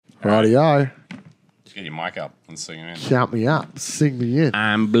Rightio. Just get your mic up and sing it in. Shout me up. Sing me in.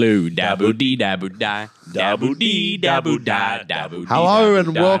 I'm blue. Daboo dee daboo die. Daboo dee daboo die. Daboo. Hello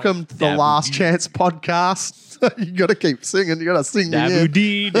and welcome to the Last Chance podcast. You got to keep singing. You got to sing me Daboo in.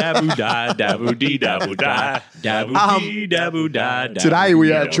 dee daboo die. Daboo dee daboo die. Daboo dee daboo die. Today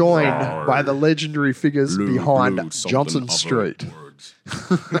we are joined by the legendary figures behind Johnston Street.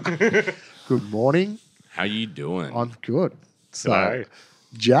 Good morning. How you doing? I'm good. So, Hello.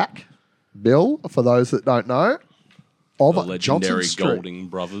 Jack, Bill, for those that don't know, of The Johnston legendary Street. Golding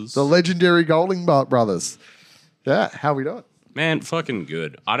brothers. The legendary Golding brothers. Yeah, how we doing? Man, fucking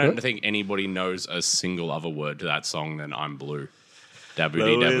good. I don't think anybody knows a single other word to that song than I'm blue. Daboo dee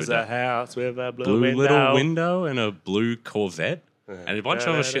Blue daboo is a die. house with a blue, Blue window. little window and a blue Corvette. And a bunch of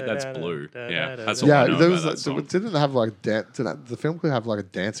other shit that's blue. Yeah, that's all I Yeah, know there about was that song. didn't it have like the film could have like a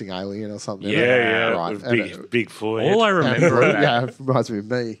dancing alien or something. in it? Yeah, right. With And big forehead. All I remember about, yeah, it reminds me of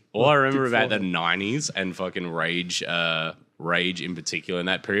me. all I remember Big about the forehead. 90s and fucking Rage in particular in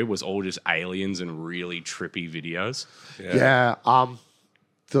that period was all just aliens and really trippy videos. Yeah. I'm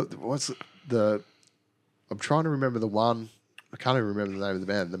trying to remember the one. I can't even remember the name of the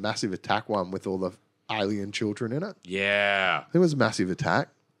band. The Massive Attack one with all the alien children in it. Yeah. I think it was Massive Attack,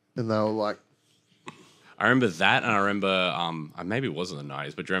 and they were like, I remember that, and I remember, maybe it wasn't the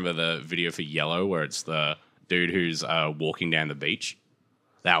 90s, but do you remember the video for Yellow where it's the dude who's walking down the beach?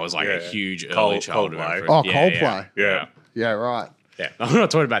 That was like a huge early childhood. Coldplay. reference. Coldplay. Yeah. yeah, right. Yeah. I'm not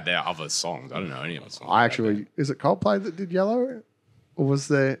talking about their other songs. I don't know any other songs. I actually, is it Coldplay that did Yellow, or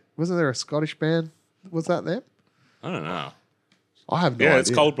wasn't there a Scottish band? Was that them? I don't know. I have no Yeah, idea.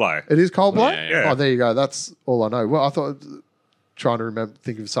 it's Coldplay. It is Coldplay? Yeah, yeah. Oh, there you go. That's all I know. Well, I thought, trying to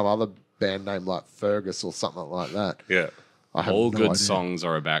think of some other band name like Fergus or something like that. Yeah. I have All no good idea. songs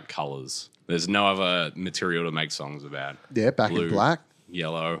are about colors. There's no other material to make songs about. Yeah, Back Blue. in Black.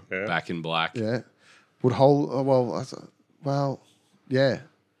 Yellow, Yeah. Back in Black. Yeah. Yeah.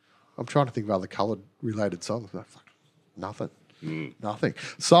 I'm trying to think of other coloured related songs. But fuck, nothing. Nothing.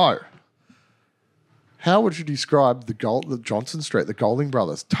 So, how would you describe the Johnston Street, the Golding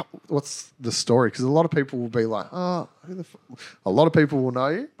brothers? What's the story? Because a lot of people will be like, a lot of people will know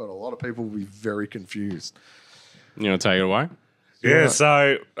you, but a lot of people will be very confused. You want to take it away? Yeah,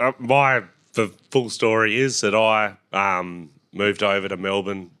 so the full story is that I moved over to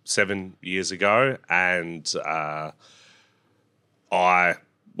Melbourne 7 years ago, and I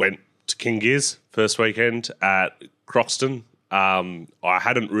went to King Giz first weekend at Croxton. I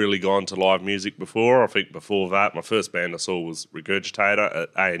hadn't really gone to live music before. I think before that, my first band I saw was Regurgitator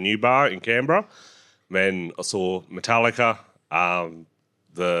at ANU Bar in Canberra. Then I saw Metallica,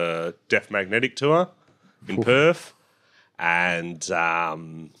 the Deaf Magnetic Tour in Perth, and I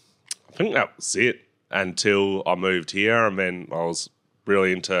think that was it until I moved here, and then I was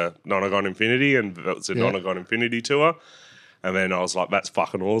really into Nonagon Infinity, and that was the Nonagon Infinity Tour, and then I was like, that's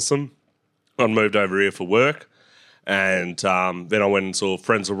fucking awesome. I moved over here for work. And then I went and saw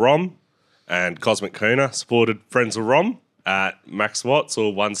Friends of Rom, and Cosmic Kuna supported Friends of Rom at Max Watts,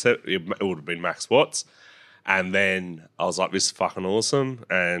 or it would have been Max Watts. And then I was like, this is fucking awesome.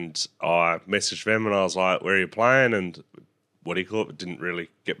 And I messaged them and I was like, where are you playing? And what do you call it? Didn't really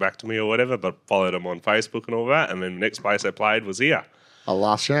get back to me or whatever, but followed them on Facebook and all that. And then the next place they played was here. A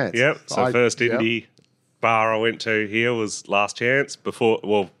last chance. Yep. So first indie bar I went to here was Last Chance after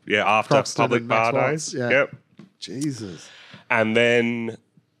Croxton public and bar Max days. Watts, yeah. Yep. Jesus. And then,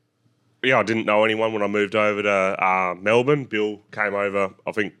 I didn't know anyone when I moved over to Melbourne. Bill came over,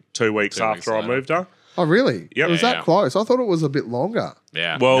 I think, 2 weeks 2 weeks after I later. moved her. Oh, really? Yep. It was Yeah, that yeah. close? I thought it was a bit longer.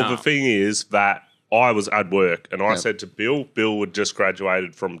 Yeah. Well, No. the thing is that I was at work and I Yeah. said to Bill had just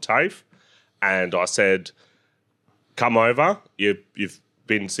graduated from TAFE, and I said, come over. You've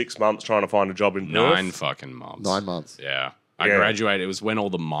been 6 months trying to find a job in Perth. 9 fucking months. 9 months. Yeah. I Yeah. graduated. It was when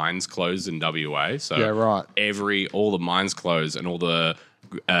all the mines closed in WA. So Yeah, right. all the mines closed, and all the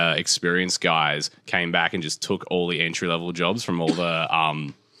experienced guys came back and just took all the entry level jobs from all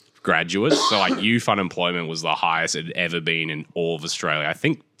the graduates. So like youth unemployment was the highest it had ever been in all of Australia. I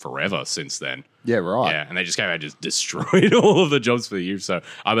think forever since then. Yeah, right. Yeah, and they just came out and just destroyed all of the jobs for the youth. So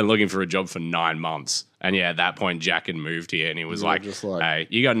I've been looking for a job for 9 months. And yeah, at that point, Jack had moved here and he was You were like, just like- hey,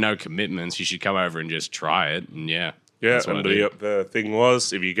 you got no commitments. You should come over and just try it. And yeah. Yeah, that's what I and did. the thing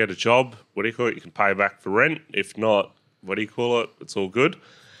was, if you get a job, what do you call it? You can pay back for rent. If not, what do you call it? It's all good.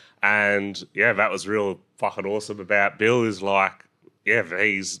 And yeah, that was real fucking awesome about Bill is like, yeah,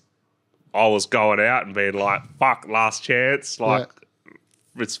 I was going out and being like, fuck, Last Chance. Like,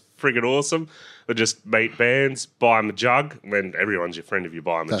 it's friggin' awesome. They just meet bands, buy them a jug, and then everyone's your friend if you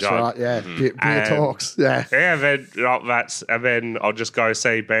buy them a That's jug. right, yeah. Beer talks, yeah. Yeah, and then I'll just go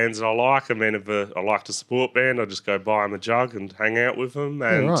see bands that I like, and then if I like to support band, I'll just go buy them a jug and hang out with them.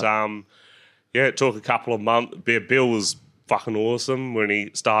 And right. it took a couple of months. Bill was fucking awesome when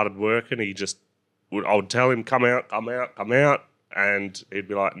he started working. I would tell him, come out, and he'd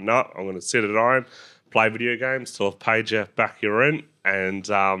be like, no, I'm going to sit at home, play video games till I've paid you back your rent. And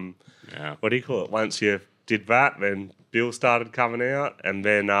what do you call it? Once you did that, then Bill started coming out, and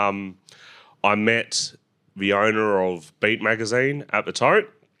then I met the owner of Beat Magazine at the Tote,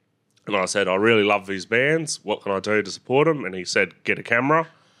 and I said, I really love these bands. What can I do to support them? And he said, get a camera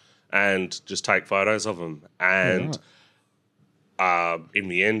and just take photos of them. And in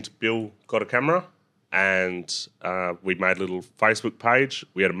the end, Bill got a camera, and we made a little Facebook page.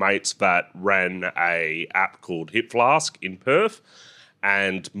 We had mates that ran a app called Hip Flask in Perth,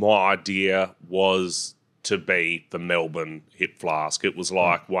 and my idea was to be the Melbourne Hip Flask. It was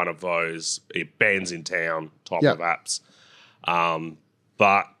like one of those bands in town type of apps.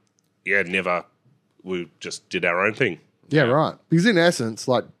 But yeah, we just did our own thing. Yeah, right. Because in essence,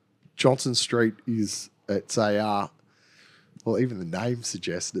 like Johnston Street it's a well, even the name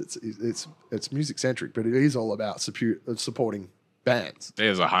suggests it's music centric, but it is all about supporting bands. It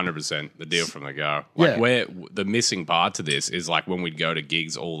was 100% the deal from the go. Like where the missing part to this is like when we'd go to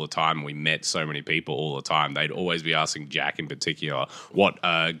gigs all the time, we met so many people all the time. They'd always be asking Jack in particular what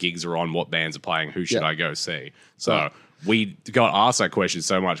gigs are on, what bands are playing, who should I go see. So we got asked that question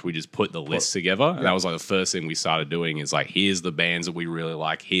so much, we just put the list together. And that was like the first thing we started doing is like, here's the bands that we really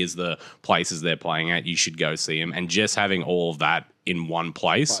like. Here's the places they're playing at. You should go see them. And just having all of that in one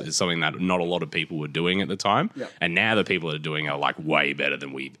place is something that not a lot of people were doing at the time. And now the people that are doing it are like way better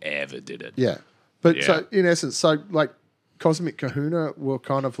than we ever did it. Yeah. But so in essence, like Cosmic Kahuna were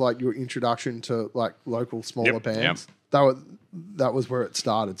kind of like your introduction to like local smaller bands. That was where it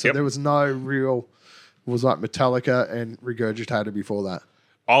started. So there was no real... It was like Metallica and Regurgitator before that.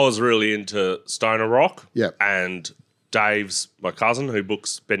 I was really into stoner rock. Yep. And Dave's my cousin who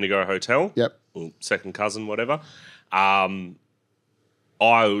books Bendigo Hotel. Yep. Or second cousin, whatever. I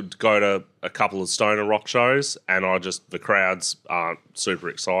would go to a couple of stoner rock shows, and the crowds aren't super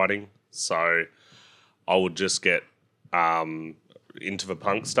exciting. So I would just get into the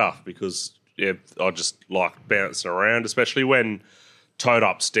punk stuff because I just like bouncing around, especially when Toad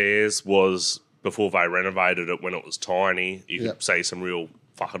Upstairs was... Before they renovated it, when it was tiny, you could see some real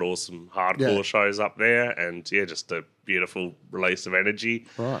fucking awesome hardcore shows up there, and just a beautiful release of energy.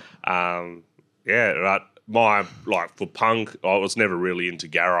 Right. For punk, I was never really into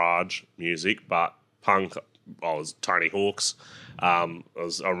garage music, but punk, I was Tony Hawk's. I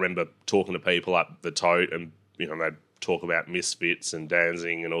remember talking to people at the Tote, and they'd talk about Misfits and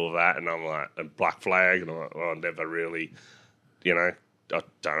Dancing and all of that, and I'm like, and Black Flag, and I'm like, I never really, I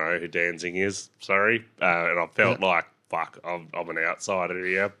don't know who Dancing is, sorry. And I felt like, fuck, I'm an outsider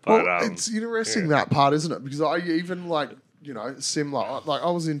here. But it's interesting that part, isn't it? Because I even similar. Like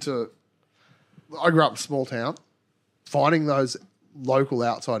I grew up in a small town. Finding those local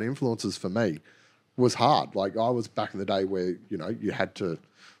outside influences for me was hard. Like I was back in the day where, you had to,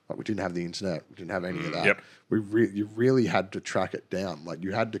 like we didn't have the internet, we didn't have any of that. Yep. You really had to track it down. Like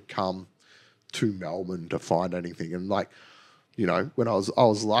you had to come to Melbourne to find anything. And like, when I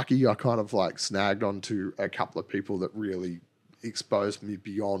was lucky, I kind of like snagged onto a couple of people that really exposed me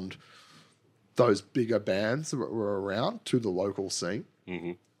beyond those bigger bands that were around to the local scene.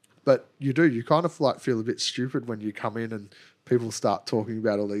 Mm-hmm. But you kind of like feel a bit stupid when you come in and people start talking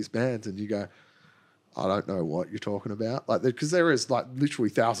about all these bands and you go, I don't know what you're talking about. Like, because there is like literally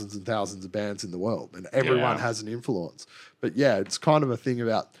thousands and thousands of bands in the world and everyone has an influence. But it's kind of a thing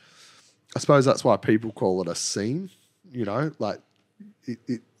about, I suppose that's why people call it a scene. Like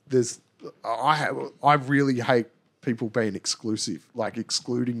I really hate people being exclusive, like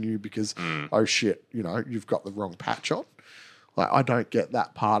excluding you because, oh shit, you've got the wrong patch on. Like, I don't get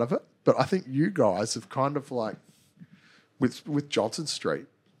that part of it. But I think you guys have kind of like, with Johnston Street,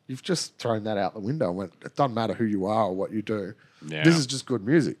 you've just thrown that out the window and went, it doesn't matter who you are or what you do. Yeah. This is just good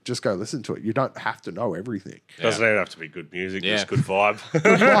music. Just go listen to it. You don't have to know everything. Doesn't even have to be good music, just good vibe. Good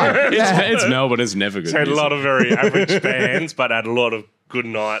vibe. It's Melbourne. It's never good It's had music. a lot of very average bands, but had a lot of good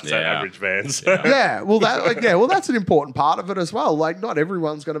nights at average bands. Well, that's an important part of it as well. Like, not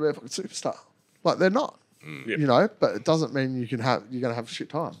everyone's going to be a fucking superstar. Like, they're not. But it doesn't mean you're going to have a shit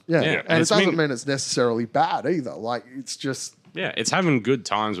time. And it doesn't mean it's necessarily bad either. Like, it's just Yeah, it's having good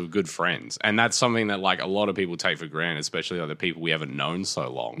times with good friends, and that's something that like a lot of people take for granted, especially like the people we haven't known so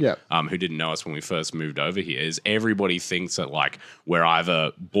long. Yeah. Who didn't know us when we first moved over here. Is everybody thinks that like we're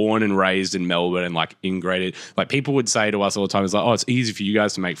either born and raised in Melbourne and like ingrained. Like people would say to us all the time, "It's like, oh, it's easy for you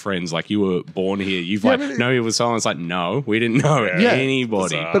guys to make friends. Like you were born here. You've like know you with someone." It's like, no, we didn't know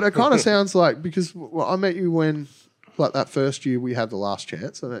anybody. But it kind of sounds like because I met you when like that first year we had the last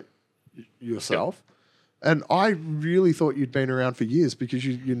chance. I met yourself. Yep. And I really thought you'd been around for years because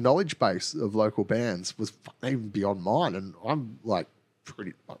your knowledge base of local bands was even beyond mine. And I'm like,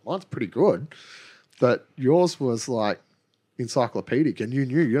 mine's pretty good. But yours was like encyclopedic and you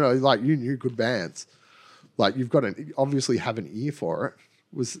knew good bands. Like you've got obviously have an ear for it.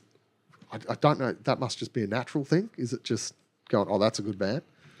 I don't know, that must just be a natural thing. Is it just going, oh, that's a good band?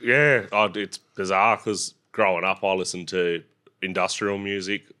 Yeah, it's bizarre because growing up I listened to industrial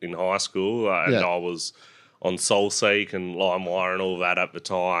music in high school and I was on Soulseek and LimeWire and all that at the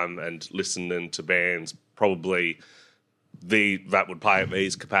time and listening to bands probably that would play at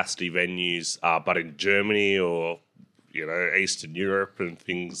these capacity venues, but in Germany or, Eastern Europe and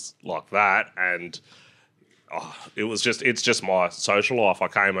things like that. And it's just my social life. I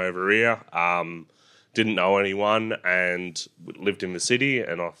came over here, didn't know anyone and lived in the city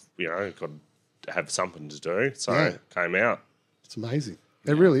and I, got to have something to do. So came out. It's amazing.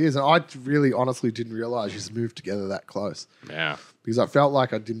 It really is. And I really honestly didn't realise you moved together that close. Yeah. Because I felt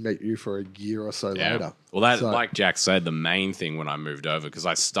like I didn't meet you for a year or so later. Well, like Jack said, the main thing when I moved over, because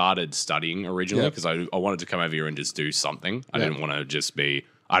I started studying originally because I wanted to come over here and just do something. I didn't want to just be...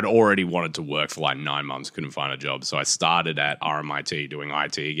 I'd already wanted to work for like 9 months, couldn't find a job. So I started at RMIT doing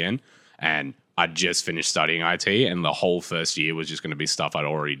IT again. And I just finished studying IT and the whole first year was just going to be stuff I'd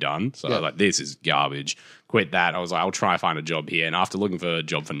already done. So I was like, this is garbage. Quit that. I was like, I'll try and find a job here. And after looking for a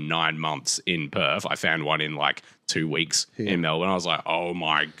job for 9 months in Perth, I found one in like 2 weeks in Melbourne. I was like, oh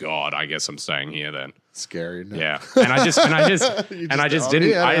my God, I guess I'm staying here then. Scary, no? Yeah. And I just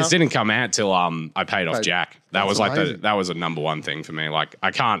didn't come out till I paid off Jack. That was like that was a number one thing for me. Like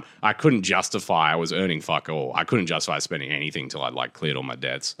I couldn't justify, I was earning fuck all. I couldn't justify spending anything till I'd like cleared all my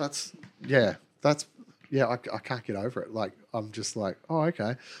debts. I can't get over it. Like, I'm just like, oh,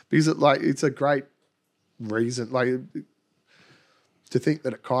 okay. Because it's a great reason, like, to think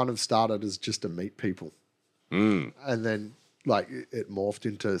that it kind of started as just to meet people. And then, like, it morphed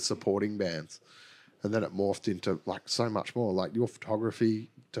into supporting bands. And then it morphed into, like, so much more. Like, your photography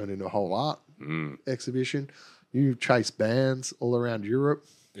turned into a whole art exhibition. You chased bands all around Europe,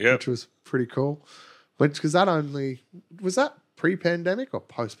 which was pretty cool. Because was that pre-pandemic or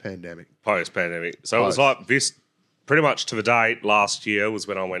post-pandemic? Post-pandemic. So It was like this, pretty much to the date last year was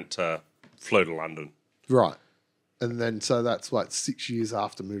when I flew to London. Right. And then, so that's like 6 years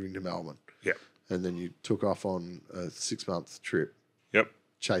after moving to Melbourne. Yep. And then you took off on a 6-month trip. Yep.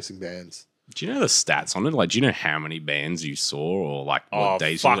 Chasing bands. Do you know the stats on it? Like, do you know how many bands you saw or like what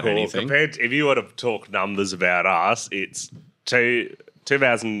days you did anything? If you were to talk numbers about us, it's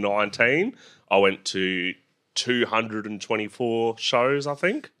 2019, I went to 224 shows, I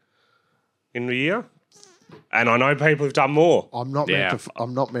think, in the year, and I know people have done more. I'm not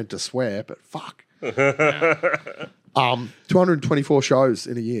meant to swear, but fuck. 224 shows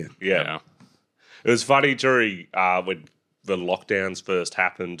in a year. Yeah. It was funny during when the lockdowns first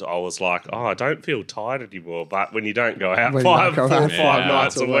happened. I was like, oh, I don't feel tired anymore. But when you don't go out 4 or 5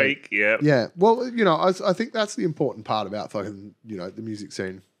 nights a week, yeah. Well, I think that's the important part about fucking the music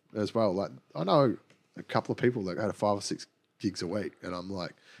scene as well. Like, I know a couple of people that had 5 or 6 gigs a week, and I'm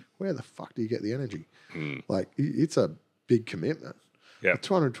like, where the fuck do you get the energy? Like, it's a big commitment. Yeah,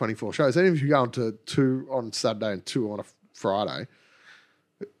 224 shows. And if you go into 2 on Saturday and 2 on a Friday,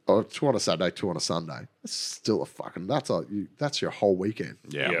 or 2 on a Saturday, 2 on a Sunday, it's still that's your whole weekend.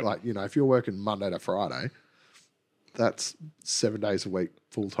 Yeah. Like, if you're working Monday to Friday, that's 7 days a week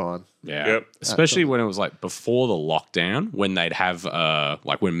full time. Yeah. Yep. Especially when it was like before the lockdown, when they'd have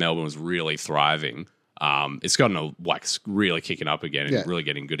like when Melbourne was really thriving. It's gotten really kicking up again and really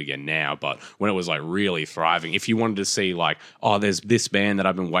getting good again now. But when it was like really thriving, if you wanted to see like, oh, there's this band that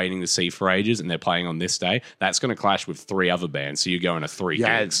I've been waiting to see for ages and they're playing on this day, that's going to clash with 3 other bands. So you're going to 3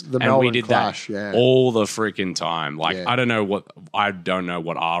 gigs. The Melbourne we did clash, that all the freaking time. Like, I don't know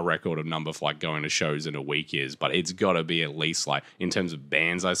what our record of number for like going to shows in a week is, but it's got to be at least like in terms of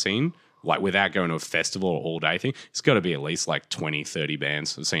bands I've seen, like without going to a festival or all day thing, it's got to be at least like 20, 30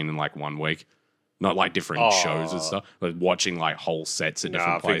 bands I've seen in like 1 week. Not like different shows and stuff, but watching like whole sets at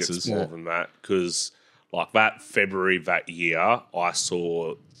different places. I think it's more than that because like that February that year, I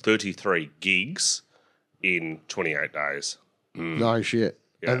saw 33 gigs in 28 days. No shit.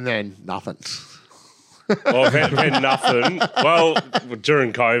 Yeah. And then nothing. Well, I've had nothing. Well,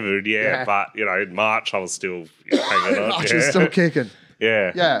 during COVID, but in March I was still hanging on. March is still kicking.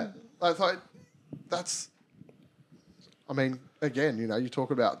 Yeah. Yeah. That's. I mean, again, you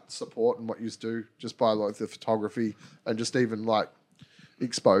talk about support and what you do just by like the photography and just even like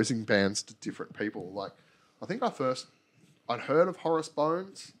exposing bands to different people. Like, I think I'd heard of Horace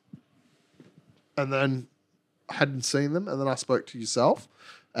Bones, and then hadn't seen them, and then I spoke to yourself,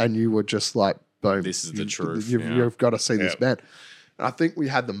 and you were just like, boom, This is the truth. You've got to see this band. And I think we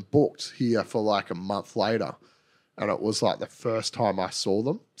had them booked here for like a month later, and it was like the first time I saw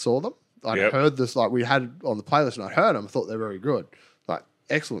them. I'd heard this, like we had on the playlist, and I heard them. I thought they're very good, like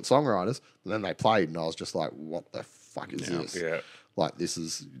excellent songwriters. And then they played, and I was just like, "What the fuck is this?" Yeah. Like, this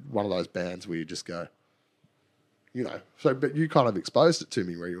is one of those bands where you just go, So, but you kind of exposed it to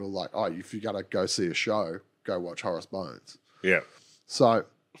me, where you were like, "Oh, if you got to go see a show, go watch Horace Bones." Yeah. So,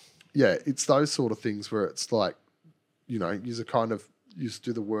 yeah, it's those sort of things where it's like, you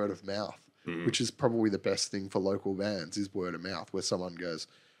do the word of mouth, which is probably the best thing for local bands is word of mouth, where someone goes,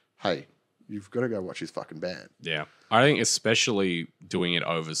 "Hey, you've got to go watch his fucking band." Yeah. I think especially doing it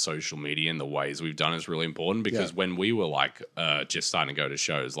over social media in the ways we've done is really important, because when we were like just starting to go to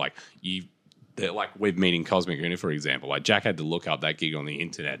shows, like with meeting Cosmic Unit, for example, like Jack had to look up that gig on the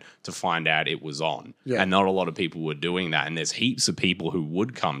internet to find out it was on. Yeah. And not a lot of people were doing that. And there's heaps of people who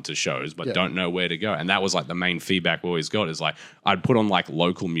would come to shows but don't know where to go. And that was like the main feedback we always got is like I'd put on like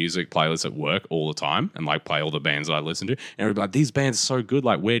local music playlists at work all the time and like play all the bands that I listen to. And everybody like, these bands are so good.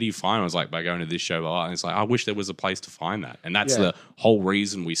 Like, where do you find them? I was like, by going to this show. And it's like, I wish there was a place to find that. And that's the whole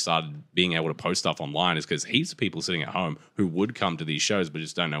reason we started being able to post stuff online, is because heaps of people sitting at home who would come to these shows but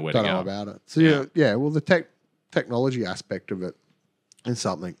just don't know where to go. Don't know about it. So well, the technology aspect of it is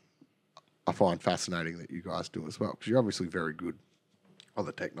something I find fascinating that you guys do as well, because you're obviously very good on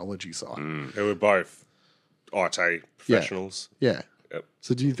the technology side. And we're both IT professionals. Yeah. Yep.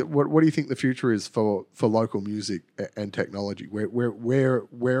 So what do you think the future is for local music and technology?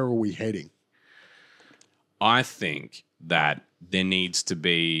 Where are we heading? I think that there needs to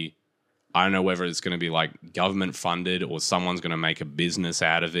be, I don't know whether it's going to be like government funded or someone's going to make a business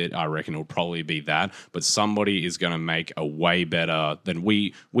out of it. I reckon it'll probably be that. But somebody is going to make a way better than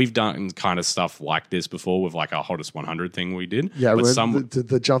we've done kind of stuff like this before with like our Hottest 100 thing we did. Yeah, but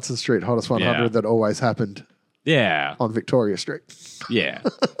the Johnston Street Hottest 100 that always happened. Yeah, on Victoria Street. Yeah,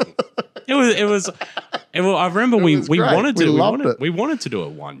 it was. I remember we wanted to do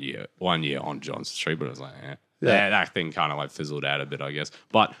it one year on Johnston Street, but it was like, that thing kind of like fizzled out a bit, I guess.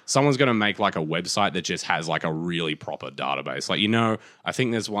 But someone's going to make like a website that just has like a really proper database. Like, I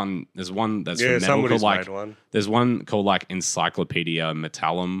think there's one that's from metal called like, there's one called like Encyclopedia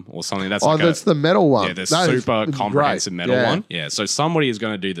Metallum or something. That's that's the metal one. Yeah, the super comprehensive metal one. Yeah, so somebody is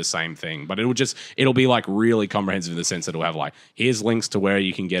going to do the same thing, but it'll be like really comprehensive in the sense that it'll have like, here's links to where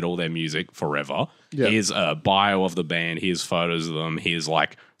you can get all their music forever. Yeah. Here's a bio of the band. Here's photos of them. Here's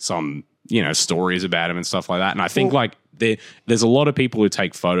like some stories about him and stuff like that. And I think like there's a lot of people who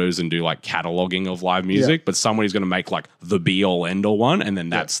take photos and do like cataloging of live music, but somebody's going to make like the be all end all one, and then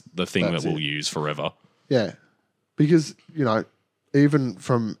that's the thing that we'll use forever. Yeah, because even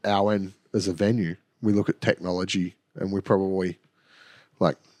from our end as a venue, we look at technology and we probably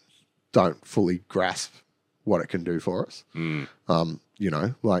like don't fully grasp what it can do for us.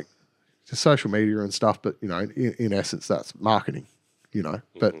 Like social media and stuff, but in essence, that's marketing.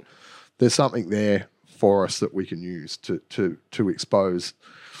 But there's something there for us that we can use to expose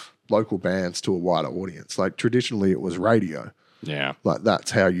local bands to a wider audience. Like traditionally, it was radio. Yeah, like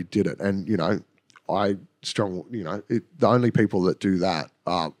that's how you did it. And the only people that do that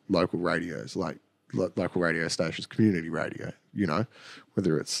are local radios, like local radio stations, community radio.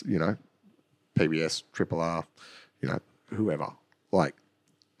 Whether it's PBS, Triple R, whoever, like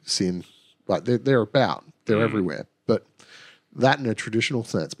Sin, like they're everywhere. But that in a traditional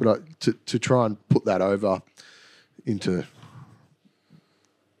sense, but to try and put that over into,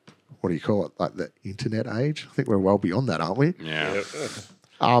 what do you call it, like the internet age? I think we're well beyond that, aren't we? Yeah.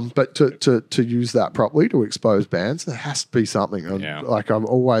 But to use that properly to expose bands, there has to be something. Like I'm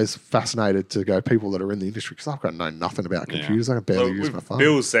always fascinated to go people that are in the industry, because I've got to know nothing about computers. I can barely use my phone.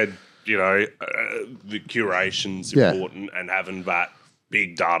 Bill said, the curation's important and having that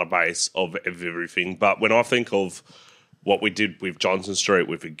big database of everything. But when I think of what we did with Johnston Street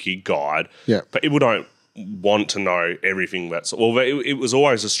with a gig guide, but people don't want to know everything it was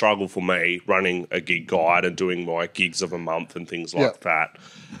always a struggle for me running a gig guide and doing my gigs of a month and things like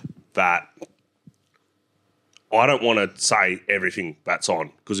that I don't want to say everything that's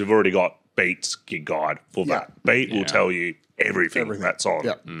on because we've already got Beat's gig guide for that. Beat will tell you everything that's on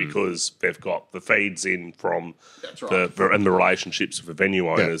because they've got the feeds in from and the relationships with the venue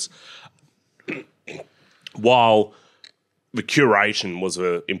owners. While the curation was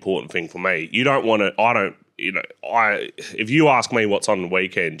an important thing for me, you don't want to. I don't. If you ask me what's on the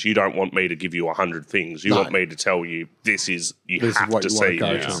weekend, you don't want me to give you 100 things. You want me to tell you this is have to see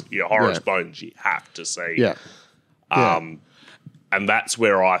this. Your Horace Bones, you have to see. Yeah. And that's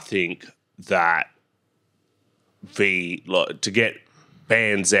where I think that to get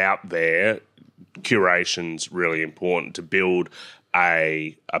bands out there, curation's really important to build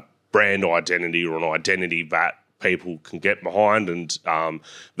a brand identity or an identity that people can get behind, and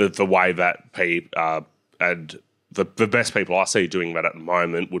the way that people and the best people I see doing that at the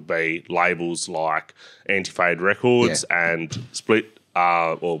moment would be labels like Anti-Fade Records and Split,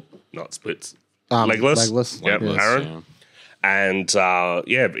 or not Splits, Legless. Yep, Aaron. Yeah. And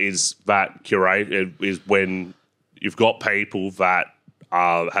is that curate is when you've got people that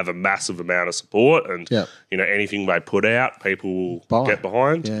have a massive amount of support, and anything they put out, people will get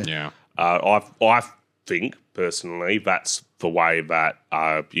behind. I think personally that's the way that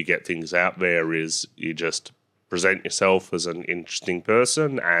you get things out there. Is you just present yourself as an interesting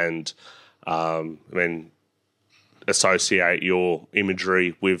person, and then associate your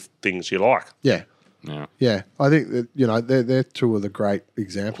imagery with things you like. Yeah. I think that they're two of the great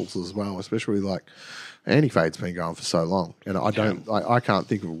examples as well, especially like Anti-Fade's been going for so long, and I can't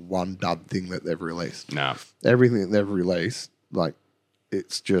think of one dud thing that they've released. No, everything that they've released, like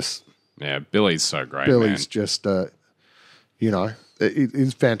it's just Billy's so great. Billy's just it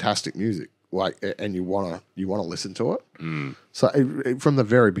is fantastic music. Like, and you wanna listen to it. So from the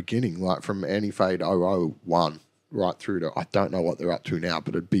very beginning, like from Anti-Fade 001 right through to I don't know what they're up to now,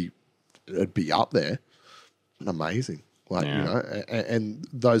 but it'd be up there. Amazing. Like, and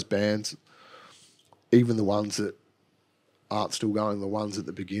those bands, even the ones that aren't still going, the ones at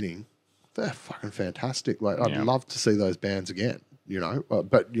the beginning, they're fucking fantastic. Like, I'd love to see those bands again,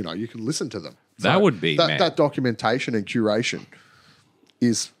 but you can listen to them. That would be that documentation and curation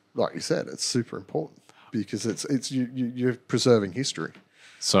is, like you said, it's super important because it's you're preserving history.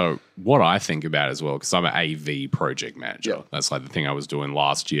 So what I think about as well, because I'm an AV project manager. Yeah. That's like the thing I was doing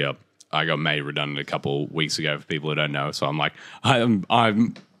last year. I got made redundant a couple weeks ago for people who don't know. So I'm like,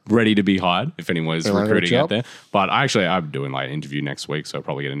 I'm ready to be hired if anyone's recruiting out there. But I'm doing like an interview next week, so I'll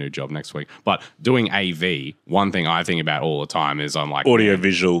probably get a new job next week. But doing AV, one thing I think about all the time is I'm like... Audio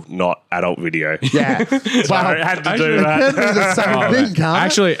visual, not adult video. Yeah. So I had to do that. It can be the same thing,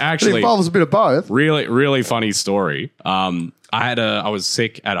 can't it? Actually, it involves a bit of both. Really, really funny story. I was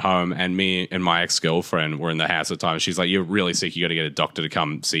sick at home, and me and my ex-girlfriend were in the house at the time. She's like, "You're really sick. You got to get a doctor to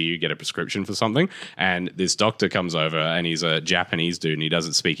come see you, get a prescription for something." And this doctor comes over, and he's a Japanese dude, and he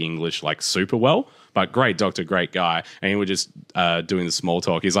doesn't speak English like super well, but great doctor, great guy. And we're just doing the small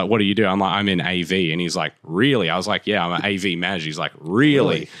talk. He's like, "What do you do?" I'm like, "I'm in AV," and he's like, "Really?" I was like, "Yeah, I'm an AV manager." He's like,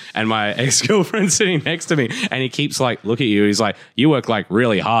 "Really?" And my ex-girlfriend's sitting next to me, and he keeps like, "Look at you." He's like, "You work like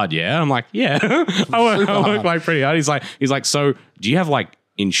really hard, yeah?" I'm like, "Yeah, I work like pretty hard." He's like, "So do you have like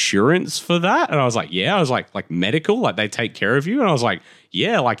insurance for that?" And I was like, "Yeah." I was like medical, like they take care of you. And I was like,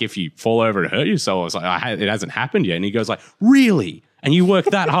 "Yeah, like if you fall over and hurt yourself." I was like, it hasn't happened yet. And he goes like, "Really? And you work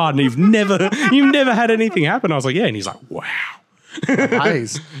that hard and you've never had anything happen?" I was like, "Yeah." And he's like, "Wow."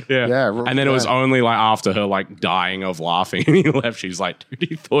 Nice. Yeah. And then it was only like after her like dying of laughing and he left, she's like, "Dude,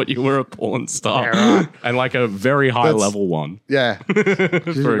 he thought you were a porn star." Yeah, right. And like a very high level one. Yeah.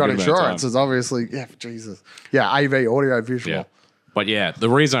 You've got insurance. It's obviously, Jesus. Yeah, AV, audio, visual. Yeah. But yeah, the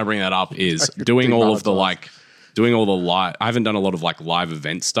reason I bring that up is doing all of the live. I haven't done a lot of like live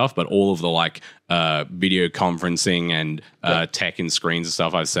event stuff, but all of the like video conferencing and tech and screens and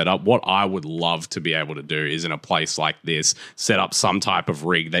stuff I've set up. What I would love to be able to do is in a place like this, set up some type of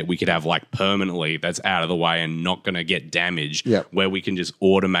rig that we could have like permanently that's out of the way and not going to get damaged, where we can just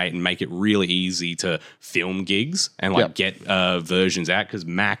automate and make it really easy to film gigs and like get versions out. Because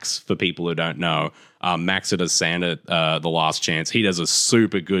Max, for people who don't know, Max that does sound at The Last Chance, he does a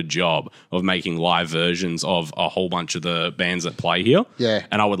super good job of making live versions of a whole bunch of the bands that play here. Yeah.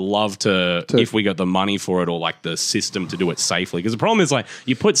 And I would love to if we got the money for it or like the system to do it safely. Because the problem is like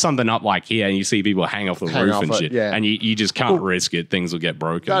you put something up like here and you see people hang off the roof and shit. And you just can't risk it. Things will get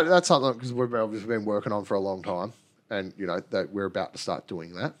broken. That's something because we've obviously been working on for a long time. And, that we're about to start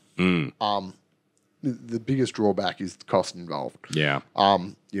doing that. The biggest drawback is the cost involved. Yeah.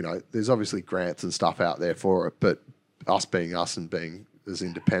 There's obviously grants and stuff out there for it, but us being us and being as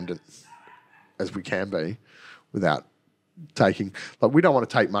independent as we can be without, taking, like, we don't want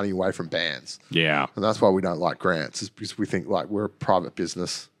to take money away from bands. Yeah. And that's why we don't like grants, is because we think, like, we're a private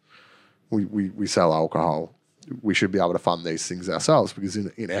business. We sell alcohol. We should be able to fund these things ourselves, because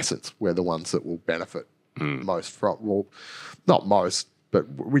in essence, we're the ones that will benefit most from, well, not most, but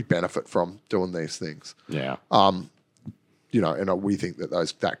we benefit from doing these things. Yeah. You know, and we think that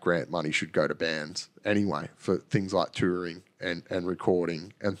that grant money should go to bands anyway for things like touring and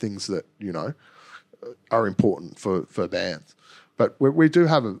recording and things that, you know, are important for bands. But we do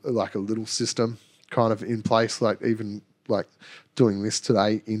have a little system kind of in place, like even like doing this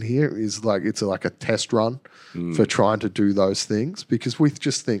today in here is like, it's like a test run for trying to do those things, because we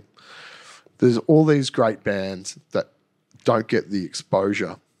just think there's all these great bands that don't get the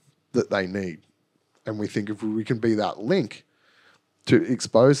exposure that they need. And we think if we can be that link to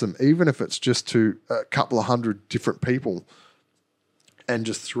expose them, even if it's just to a couple of hundred different people, and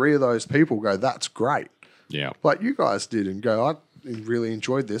just 3 of those people go, that's great. Yeah. Like you guys did, and go, I really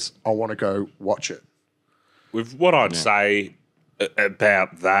enjoyed this. I want to go watch it. With what I'd say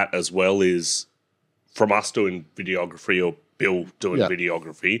about that as well is, from us doing videography, or Bill doing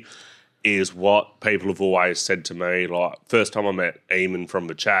videography, is what people have always said to me. Like, first time I met Eamon from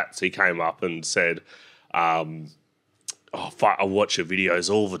the chats, he came up and said, oh, fuck, I watch your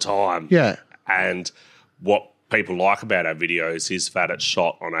videos all the time. Yeah. And what people like about our videos is that it's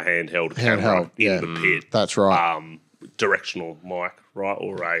shot on a handheld camera in the pit. That's right. Directional mic, right?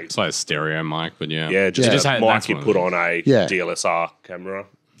 Or It's like a stereo mic, but yeah. Yeah, just a mic you put on a DLSR camera.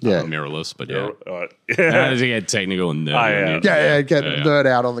 Yeah. Mirrorless, but yeah. Right. How to get technical and nerdy. Get nerd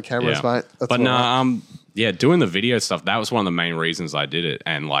out on the cameras, mate. That's but no, doing the video stuff, that was one of the main reasons I did it.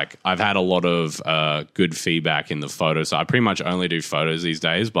 And like, I've had a lot of good feedback in the photos. So I pretty much only do photos these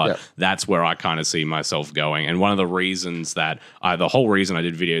days, but that's where I kind of see myself going. And one of the reasons that the whole reason I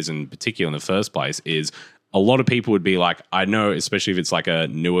did videos in particular in the first place is a lot of people would be like, I know, especially if it's like a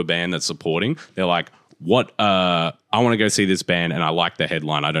newer band that's supporting, they're like, I want to go see this band and I like the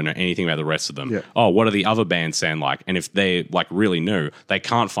headline. I don't know anything about the rest of them. Yeah. Oh, what do the other bands sound like? And if they like really new, they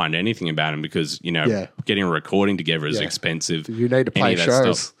can't find anything about them because, you know, getting a recording together is expensive. You need to play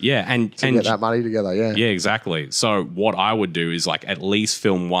shows. Stuff. Yeah. And get that money together. Yeah. Yeah, exactly. So what I would do is like at least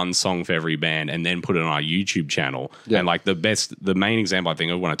film one song for every band and then put it on our YouTube channel. Yeah. And like the main example I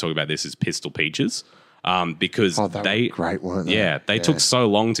think of when I talk about this is Pistol Peaches. Because they great, weren't they? Yeah, they took so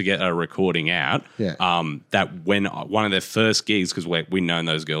long to get a recording out. Yeah. That when one of their first gigs, because we've known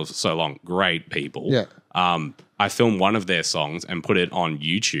those girls so long, great people. Yeah. I filmed one of their songs and put it on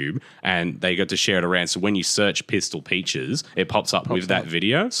YouTube, and they got to share it around. So when you search Pistol Peaches, it pops up with that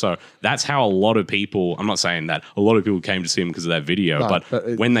video. So that's how a lot of people, I'm not saying that a lot of people came to see them because of that video, but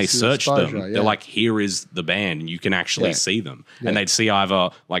when they searched them, they're like, here is the band, and you can actually see them. Yeah. And they'd see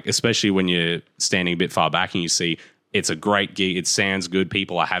either, like, especially when you're standing a bit far back and you see it's a great gig, it sounds good,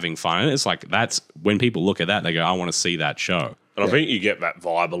 people are having fun. And it's like, that's when people look at that, they go, I want to see that show. And I think you get that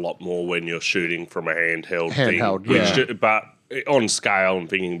vibe a lot more when you're shooting from a handheld thing. But on scale and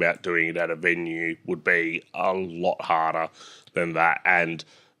thinking about doing it at a venue would be a lot harder than that. And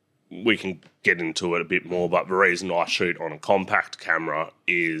we can get into it a bit more, but the reason I shoot on a compact camera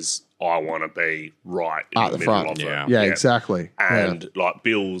is I want to be right in the middle of it. Yeah, exactly. And like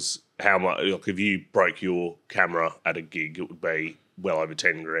Bill's, how much? Like if you broke your camera at a gig, it would be well over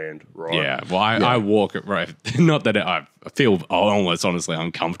 10 grand, right? Yeah. Well, I walk it right. Not that I feel almost honestly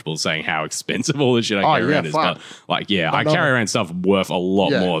uncomfortable saying how expensive all the shit I carry around is, but like, I carry around stuff worth a lot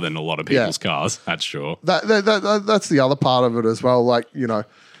more than a lot of people's cars. That's sure. That's the other part of it as well. Like, you know,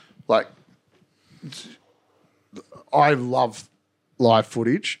 like I love live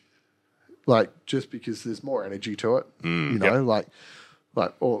footage, like just because there's more energy to it. You know, like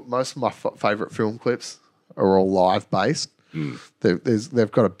most of my favorite film clips are all live based.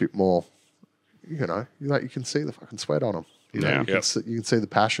 They've got a bit more, you know, you can see the fucking sweat on them. You know, you can see the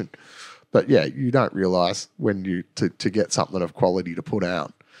passion. But yeah, you don't realise when you to get something of quality to put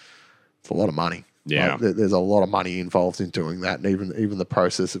out, it's a lot of money. Yeah, there's a lot of money involved in doing that, and even the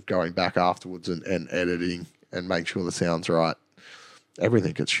process of going back afterwards and editing and making sure the sound's right.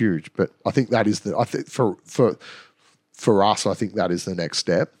 Everything gets huge. But I think that is for us, I think that is the next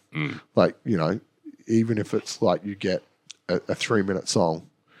step. Like, you know, even if it's like you get a 3-minute song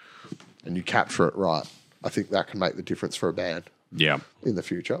and you capture it right, I think that can make the difference for a band in the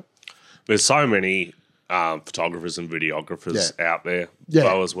future. There's so many photographers and videographers out there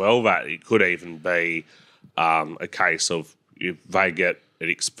though as well that it could even be a case of if they get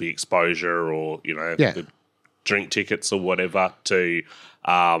the exposure or, you know, the drink tickets or whatever to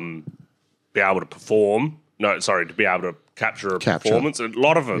be able to perform. No, sorry, to be able to capture a performance. And a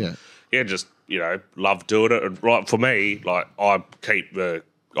lot of them, just love doing it. And like for me, like I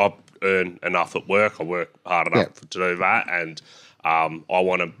earn enough at work. I work hard enough to do that, and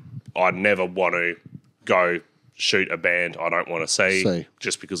I never want to go shoot a band I don't want to see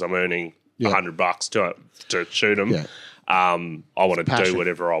just because I'm earning $100 to shoot them. Yeah. I want to do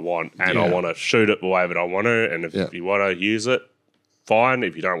whatever I want, and I want to shoot it the way that I want to. And if you want to use it, fine.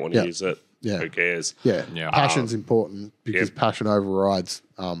 If you don't want to use it, who cares? Yeah. Passion's important because passion overrides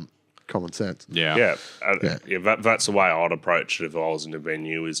common sense. That's the way I'd approach it if I was in a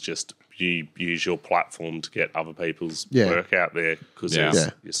venue. Is just you use your platform to get other people's work out there because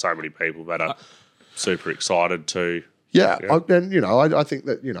there's so many people that are super excited to. And I think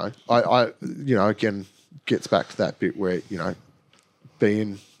that I again gets back to that bit where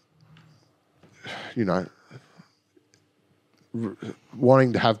being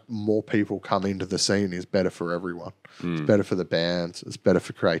wanting to have more people come into the scene is better for everyone. It's better for the bands. It's better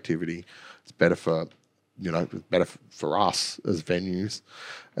for creativity. It's better for better for us as venues.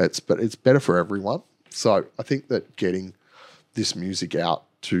 It's better for everyone. So I think that getting this music out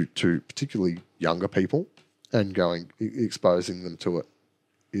to particularly younger people and exposing them to it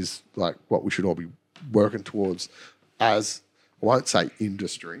is like what we should all be working towards as, I won't say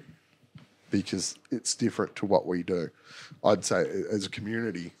industry, because it's different to what we do. I'd say as a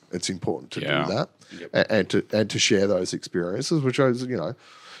community, it's important to do that and to share those experiences, which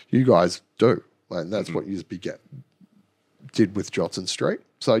you guys do, and that's what you did with Johnston Street.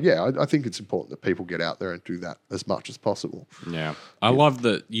 So I think it's important that people get out there and do that as much as possible. Yeah, I love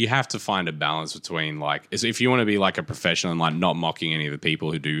that you have to find a balance between if you want to be like a professional and like not mocking any of the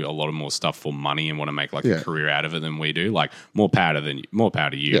people who do a lot of more stuff for money and want to make like a career out of it than we do. Like more power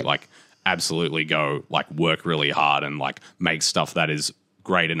to you. Yeah. Like absolutely go like work really hard and like make stuff that is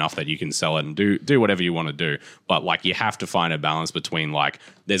great enough that you can sell it and do whatever you want to do. But like you have to find a balance between like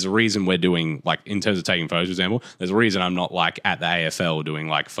there's a reason we're doing like in terms of taking photos, for example, there's a reason I'm not like at the AFL doing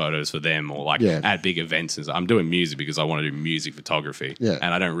like photos for them or like at big events. I'm doing music because I want to do music photography and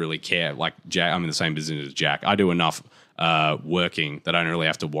I don't really care. Like Jack, I'm in the same business as Jack. I do enough working that I don't really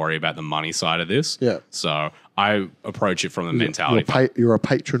have to worry about the money side of this. Yeah. So I approach it from the mentality. You're a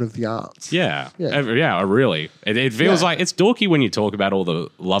patron of the arts. Yeah. I really. It feels like it's dorky when you talk about all the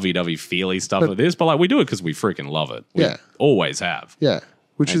lovey-dovey feely stuff of this, but like we do it because we freaking love it. We always have. Yeah.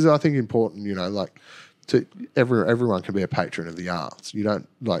 Which is, I think, important, like everyone can be a patron of the arts. You don't,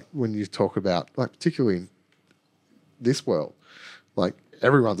 like, when you talk about, like, particularly in this world, like,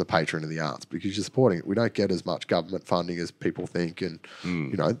 everyone's a patron of the arts because you're supporting it. We don't get as much government funding as people think, and,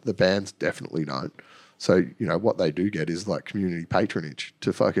 the bands definitely don't. So, what they do get is, like, community patronage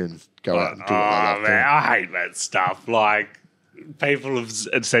to fucking go out and do what they love doing. I hate that stuff. Like, people have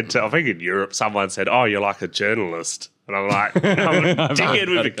said to, I think in Europe, someone said, oh, you're like a journalist. And I'm like, I'm a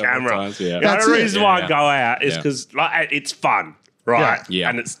dickhead with a camera. Times, the reason why I go out is because like, it's fun, right? Yeah.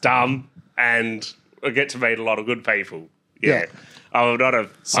 And it's dumb, and I get to meet a lot of good people. Yeah. I'm not I'm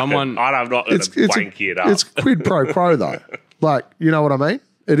not going to wank it up. It's quid pro quo, though. Like, you know what I mean?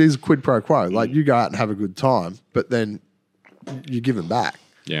 It is quid pro quo. Like, you go out and have a good time, but then you give them back.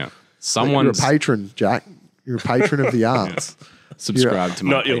 Yeah. You're a patron, Jack. You're a patron of the arts. Subscribe to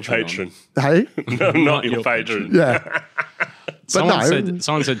my not your patron. Hey? No, not your patron. Yeah.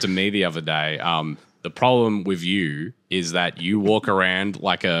 Someone said to me the other day, the problem with you is that you walk around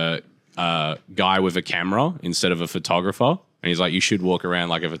like a guy with a camera instead of a photographer. And he's like, you should walk around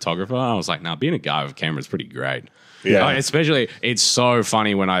like a photographer. And I was like, being a guy with a camera is pretty great. Yeah. Especially, it's so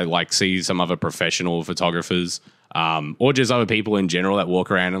funny when I like see some other professional photographers or just other people in general that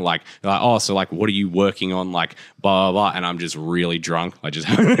walk around and like, oh, so like, what are you working on? Like, blah, blah, blah. And I'm just really drunk. Like, just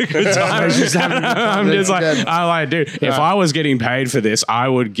having a good time. I'm just like, dude, if I was getting paid for this, I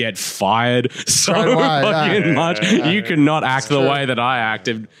would get fired so fucking much. You could not act the way that I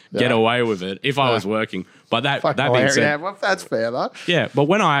acted, get away with it if I was working. But that being said, well, that's fair though. Yeah, but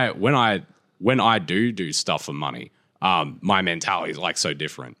when I do stuff for money, my mentality is like so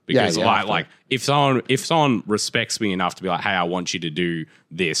different because like if someone respects me enough to be like, hey, I want you to do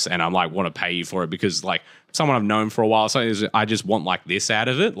this, and I'm like want to pay you for it because like someone I've known for a while, so I just want like this out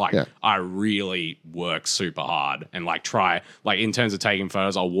of it. Like I really work super hard and like try like in terms of taking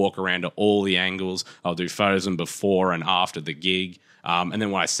photos, I'll walk around to all the angles. I'll do photos and before and after the gig. And then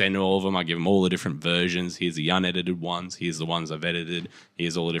when I send all of them, I give them all the different versions. Here's the unedited ones. Here's the ones I've edited.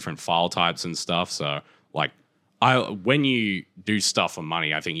 Here's all the different file types and stuff. So like when you do stuff for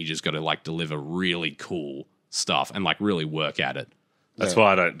money, I think you just got to like deliver really cool stuff and like really work at it. That's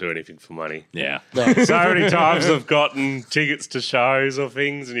why I don't do anything for money. Yeah. So many times I've gotten tickets to shows or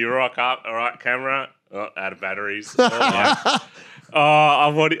things and you rock up, all right, camera, out of batteries.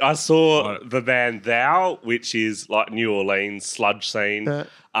 I saw the band Thou, which is like New Orleans sludge scene,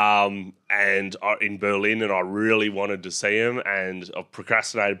 and in Berlin, and I really wanted to see them, and I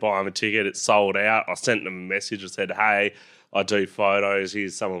procrastinated buying a ticket. It sold out. I sent them a message. I said, "Hey, I do photos.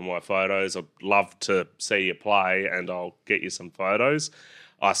 Here's some of my photos. I'd love to see you play, and I'll get you some photos."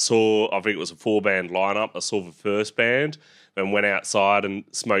 I think it was a 4-band lineup. I saw the first band and went outside and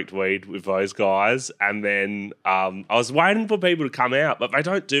smoked weed with those guys. And then I was waiting for people to come out, but they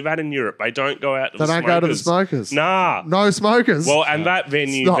don't do that in Europe. They don't go out to the smokers. They don't go to the smokers? Nah. No smokers? Well, and that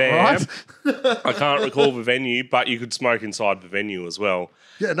venue there, right. I can't recall the venue, but you could smoke inside the venue as well.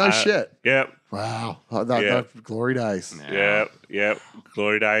 Yeah, no shit. Yep. Wow. That glory days. Yeah,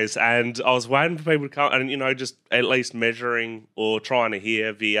 glory days. And I was waiting for people to come and, just at least measuring or trying to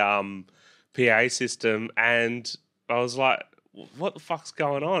hear the PA system. And I was like, what the fuck's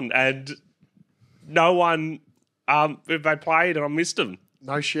going on? And no one, they played and I missed them.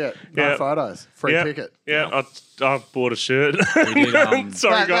 No shit. No photos. Free ticket. Yeah, I bought a shirt. We did,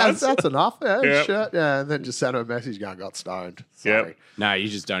 Sorry, guys. That's enough. Yeah, shirt. Yeah, and then just sent him a message going, got stoned. Sorry. Yep. No, you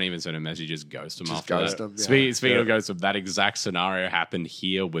just don't even send a message. Just ghost them after ghost that. them, yeah. Speaking of ghost them, that exact scenario happened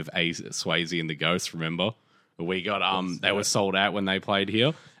here with Swayze and the Ghost. Remember, we got they were sold out when they played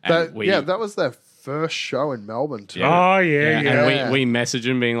here. And that was their first show in Melbourne too. Oh yeah. And we messaged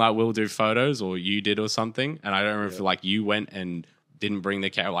them being like, "We'll do photos," or you did or something. And I don't remember if you went and didn't bring the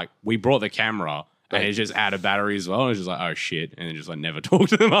camera. Like we brought the camera. And it's just out of battery as well. And it's just like, oh shit. And then just never talk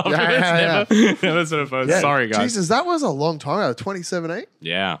to them afterwards. Never sort of phone. Sorry, guys. Jesus, that was a long time ago, 2017.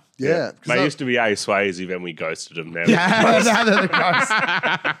 Yeah. Yeah. They used to be A Swayze, then we ghosted them now. Yeah, they're the ghosts.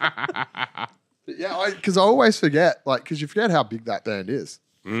 Yeah, because I always forget, because you forget how big that band is.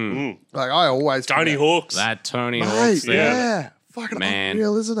 Mm. Like, I always Tony forget. Hawk's. That Tony Mate, Hawk's. yeah. Fucking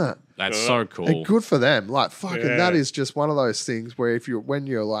unreal, isn't it? That's so cool. And good for them. Like, fucking, that is just one of those things where when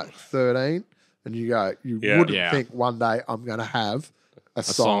you're like 13, and you go, wouldn't think one day I'm going to have a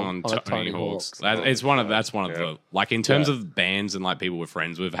song on Tony Hawk's. That's one of the, like, in terms of bands and like people we're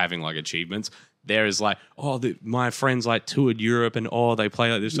friends with having like achievements, there is like, my friends like toured Europe and they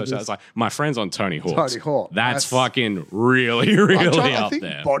play like this. So it's like, my friend's on Tony Hawk's. Tony Hawk. That's fucking really, really I up think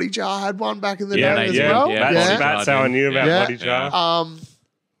there. Body Jar had one back in the day they as did. well. That's how I knew about Body Jar.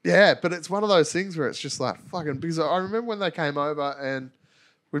 Yeah, but it's one of those things where it's just like, fucking, because I remember when they came over and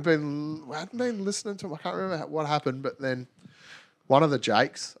we hadn't been listening to them. I can't remember what happened, but then one of the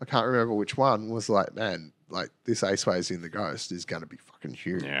Jakes, I can't remember which one, was like, man, like this Ace Ways in the Ghost is going to be fucking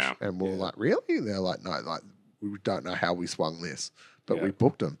huge. Yeah. And we're like, really? And they're like, no, like we don't know how we swung this, but we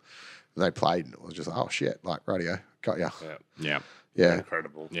booked them. And they played and it was just, oh shit, like radio, got ya. Yeah.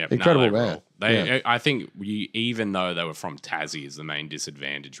 Incredible. Yeah, incredible band. I think even though they were from Tassie is the main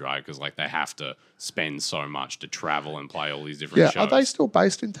disadvantage, right? Because like they have to spend so much to travel and play all these different shows. Are they still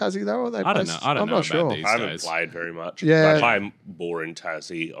based in Tassie though? Or are they I don't know. I'm not sure. I haven't played very much. Yeah. They play more in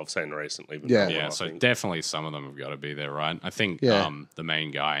Tassie, I've seen recently. But So definitely some of them have got to be there, right? I think the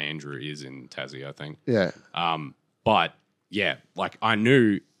main guy, Andrew, is in Tassie, I think. Yeah. But yeah, like I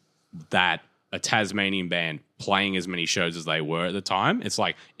knew that a Tasmanian band playing as many shows as they were at the time, it's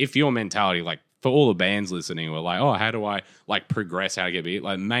like if your mentality, like for all the bands listening, were like, oh, how do I like progress? How to get big?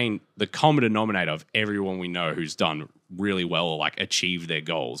 Like the common denominator of everyone we know who's done really well or like achieved their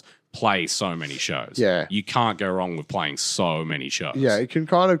goals play so many shows. Yeah. You can't go wrong with playing so many shows. Yeah, it can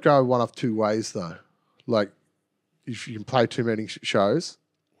kind of go one of two ways though. Like if you can play too many shows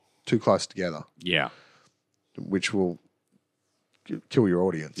too close together. Yeah. Which will kill your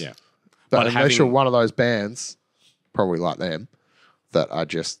audience. Yeah. But unless you're one of those bands, probably like them, that are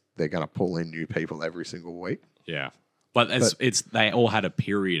just, they're going to pull in new people every single week. Yeah. But they all had a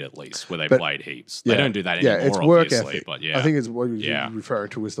period at least where they played heaps. They don't do that anymore, it's work obviously. ethic. But yeah. I think it's what you're referring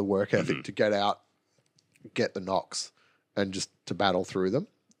to as the work ethic to get out, get the knocks, and just to battle through them.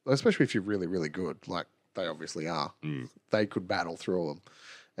 Especially if you're really, really good, like they obviously are. They could battle through them.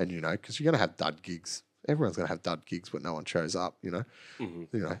 And, because you're going to have dud gigs. Everyone's going to have dud gigs, but no one shows up,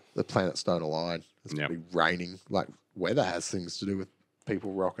 the planets don't align. It's going to be raining. Like, weather has things to do with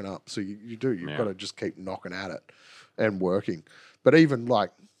people rocking up. So you've got to just keep knocking at it and working. But even, like,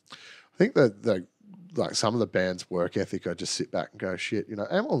 I think like some of the band's work ethic, I just sit back and go, shit,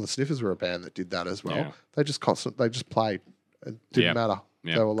 Amel and the Sniffers were a band that did that as well. Yeah. They just played. It didn't matter.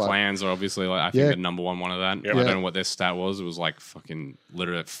 Yeah, they were like, Clans are obviously like I think the number one of that. I don't know what their stat was. It was like fucking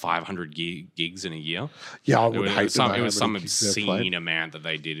literally 500 gigs in a year. Yeah, I would hate to know it was how some many gigs they've obscene amount that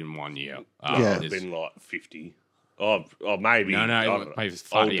they did in 1 year. It's been like 50. Or maybe no, maybe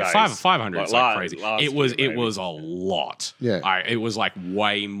 500 like is like crazy. It was a lot. Yeah, it was like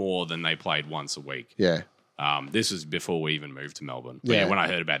way more than they played once a week. Yeah. This was before we even moved to Melbourne. But Yeah. when I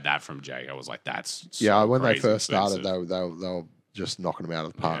heard about that from Jake, I was like, that's so Yeah, when they crazy first started, expensive. they were just knocking them out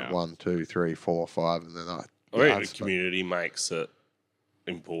of the park. Yeah. 1, 2, 3, 4, 5, and then I yeah, think the community makes it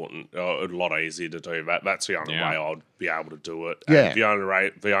important, a lot easier to do that. That's the only way I'd be able to do it. Yeah. And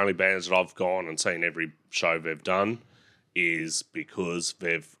the only bands that I've gone and seen every show they've done is because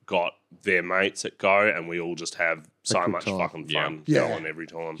they've got their mates that go, and we all just have so good much time. fucking fun Yeah. going every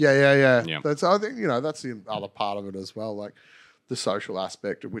time. Yeah. Yeah. That's I think that's the other part of it as well, like the social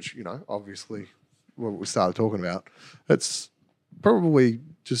aspect of which obviously what we started talking about. It's probably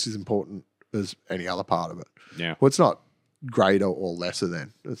just as important as any other part of it. Yeah. Well, it's not greater or lesser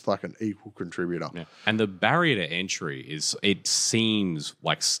than. It's like an equal contributor. Yeah. And the barrier to entry is, it seems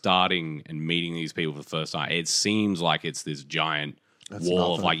like starting and meeting these people for the first time, it seems like it's this giant wall of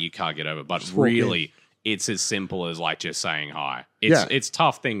nothing. like you can't get over. But Just walk really, it's as simple as like just saying hi. Yeah. It's a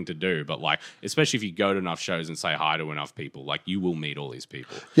tough thing to do, but like, especially if you go to enough shows and say hi to enough people, like you will meet all these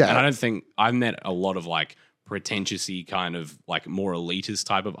people. Yeah. And I don't think I've met a lot of like pretentious-y kind of like more elitist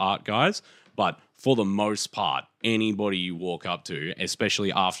type of art guys, but for the most part, anybody you walk up to,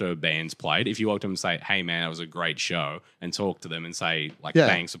 especially after a band's played, if you walk to them and say, hey man, that was a great show, and talk to them and say like, Yeah.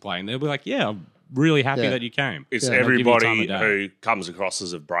 thanks for playing, they'll be like, yeah, I'm really happy Yeah. that you came. It's Yeah. They'll give you time everybody of day. who comes across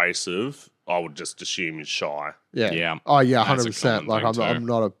as abrasive, I would just assume is shy. Yeah. Yeah. Oh yeah, That's a 100%. Like common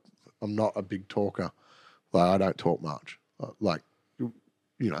thing I'm not a big talker. Like I don't talk much. Like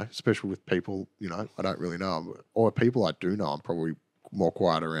especially with people I don't really know, or people I do know, I'm probably more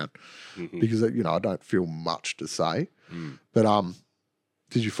quiet around because I don't feel much to say. But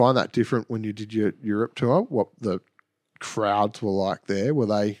did you find that different when you did your Europe tour? What the crowds were like there? Were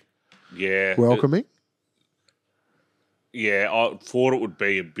they welcoming? I thought it would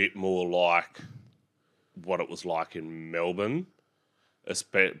be a bit more like what it was like in Melbourne,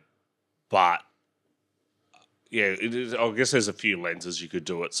 but yeah, I guess there's a few lenses you could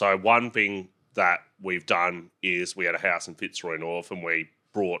do it. So one thing that we've done is we had a house in Fitzroy North, and we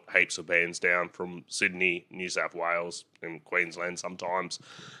brought heaps of bands down from Sydney, New South Wales, and Queensland sometimes.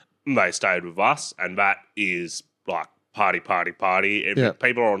 And they stayed with us, and that is like party.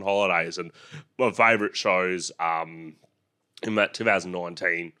 People are on holidays, and my favourite shows in that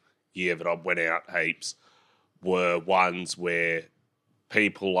 2019 year that I went out heaps were ones where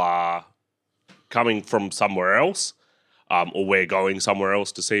people are coming from somewhere else, or we're going somewhere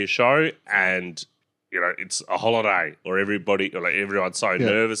else to see a show, and it's a holiday, or everyone's so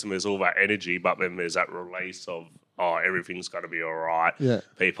nervous, and there's all that energy, but then there's that release of everything's going to be all right. Yeah.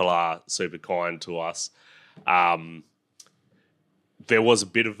 People are super kind to us. There was a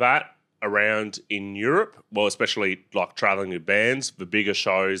bit of that around in Europe, well, especially like traveling with bands. The bigger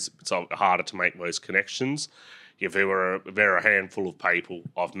shows, it's harder to make those connections. If there were a handful of people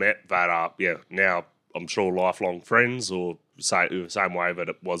I've met that are, now I'm sure lifelong friends, or the same way that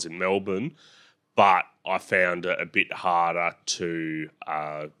it was in Melbourne, but I found it a bit harder to,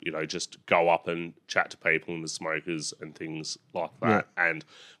 just go up and chat to people and the smokers and things like that. Yeah. And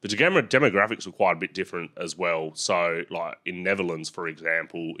the demographics were quite a bit different as well. So, like in Netherlands, for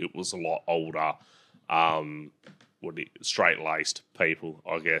example, it was a lot older, straight-laced people,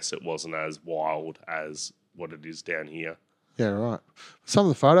 I guess. It wasn't as wild as what it is down here. Yeah, right. Some of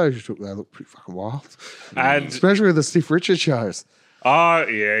the photos you took there look pretty fucking wild. And Especially with the Stiff Richard shows. oh,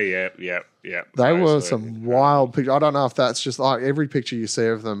 yeah. They Those were some wild pictures. I don't know if that's just like every picture you see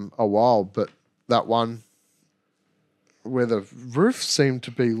of them are wild, but that one where the roof seemed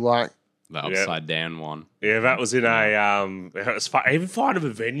to be like, The upside down one. Yeah, that was in it was fun, even finding a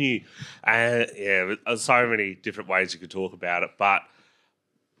venue. And there's so many different ways you could talk about it. But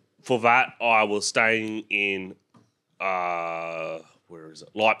for that, I was staying in, where is it?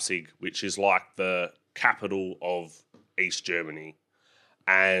 Leipzig, which is like the capital of East Germany.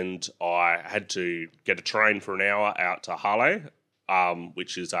 And I had to get a train for an hour out to Halle,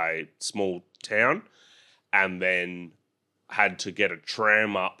 which is a small town, and then had to get a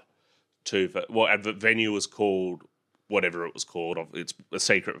tram up to the venue was called whatever it was called. It's a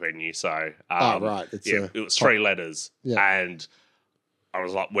secret venue, so right. it was 3 letters, Yeah. and I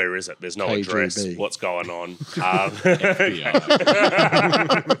was like, "Where is it? There's no KGB. address. What's going on?" FBI.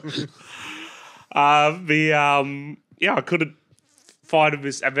 I couldn't find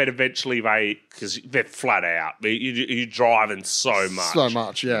this, and then eventually because they're flat out. You're driving so much. so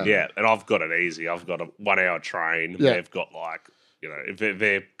much, yeah. Yeah, and I've got it easy. I've got a 1 hour train. Yeah. They've got if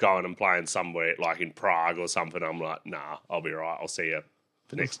they're going and playing somewhere like in Prague or something, I'm like, nah, I'll be right. I'll see you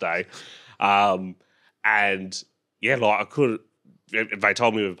the next day. I could. They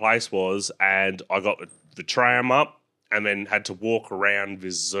told me where the place was, and I got the tram up, and then had to walk around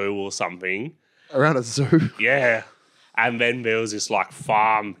this zoo or something. Around a zoo. Yeah. And then there was this like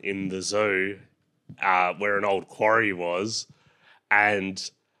farm in the zoo where an old quarry was. And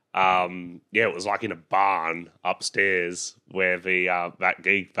it was like in a barn upstairs where the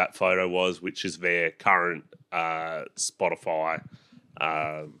that photo was, which is their current Spotify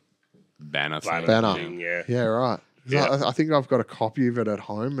Banner thing. Banner. thing, yeah. Yeah, right. Yeah. I think I've got a copy of it at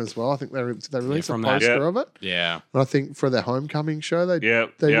home as well. I think they released a from that- poster of it. Yeah. And I think for their homecoming show, they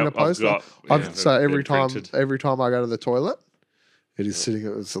Yep, did yep, a poster. So they're every time printed. I go to the toilet, it is sitting.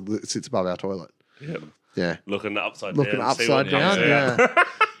 It sits above our toilet. Yep. Yeah, Looking upside looking down. see what upside down. comes out. Yeah,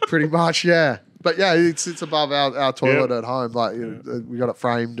 pretty much. Yeah, but yeah, it sits above our toilet at home. Like we got it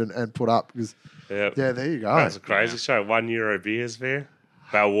framed and put up because. Yep. Yeah, there you go. That's a crazy show. €1 beers there.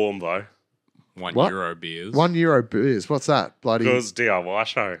 They were warm though. €1 What? beers. €1 beers. What's that? Bloody. It was a DIY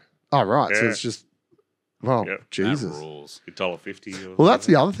show. Oh right, so Yeah. it's just. Well, Yep. That Jesus. rules. $1.50. Well, that's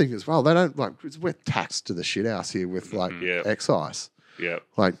the other thing as well. They don't like we're taxed to the shit house here with like Yeah. excise. Yeah.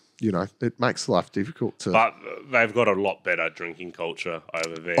 Like it makes life difficult to. But they've got a lot better drinking culture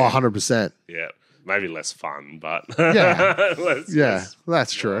over there. 100%. Yeah. Maybe less fun, but Yeah. less- Yeah, less-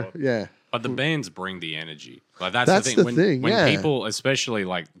 that's true. wild. Yeah. But the bands bring the energy. Like that's That's the thing. the when, thing, when yeah. people, especially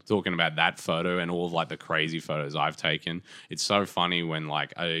like talking about that photo and all of like the crazy photos I've taken, it's so funny when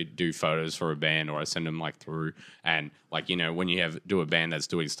like I do photos for a band or I send them like through and like when you do a band that's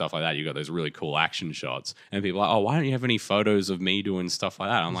doing stuff like that, you got those really cool action shots and people are like, oh, why don't you have any photos of me doing stuff like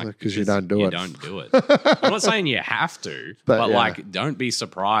that? I'm like, because you don't do you it. don't do it. I'm not saying you have to, but yeah. like don't be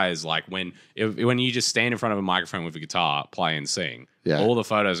surprised like when you just stand in front of a microphone with a guitar, play and sing. Yeah. All the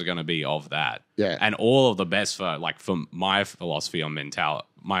photos are going to be of that. Yeah. And all of the best like for my philosophy on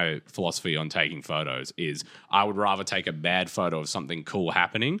my philosophy on taking photos is I would rather take a bad photo of something cool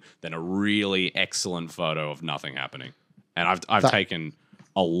happening than a really excellent photo of nothing happening. And I've taken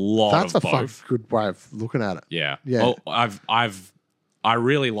a lot That's of a both. good way of looking at it. Yeah. Yeah. Well, I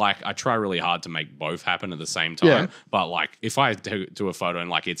try really hard to make both happen at the same time. Yeah. But like if I do a photo and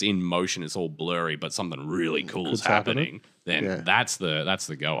like it's in motion, it's all blurry, but something really cool is Cool's happening. happening, then Yeah. that's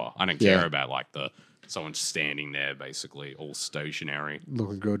the goer. I don't Yeah. care about like someone standing there basically all stationary.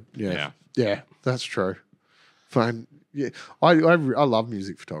 Looking good. Yeah. Yeah. Yeah, that's true. Fine. Yeah. I love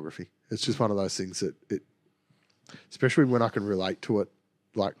music photography. It's just one of those things that especially when I can relate to it.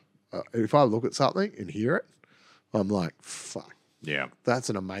 Like if I look at something and hear it, I'm like, fuck. Yeah. That's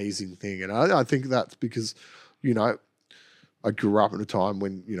an amazing thing. And I think that's because, I grew up in a time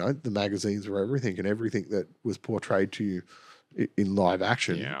when, the magazines were everything and everything that was portrayed to you in live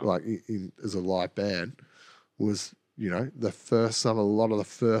action, Yeah. like as a live band was, a lot of the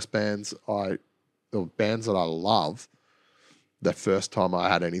first bands that I love, the first time I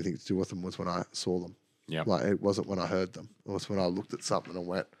had anything to do with them was when I saw them. Yeah. Like it wasn't when I heard them. It was when I looked at something and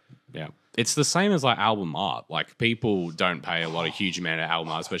went, Yeah. It's the same as like album art. Like people don't pay a lot of huge amount of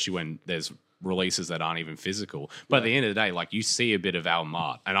album art, especially when there's releases that aren't even physical. But at the end of the day, like you see a bit of album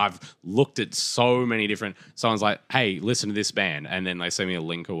art. And I've looked at so many different someone's like, hey, listen to this band, and then they send me a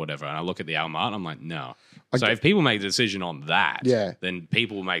link or whatever, and I look at the album art and I'm like, no. So if people make the decision on that, Yeah. then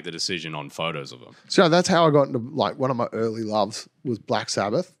people will make the decision on photos of them. So that's how I got into like one of my early loves was Black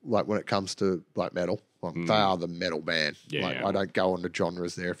Sabbath. Like when it comes to like metal, like they are the metal band. Yeah, like yeah. I don't go into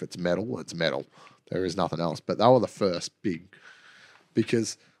genres there. If it's metal, it's metal. There is nothing else. But they were the first big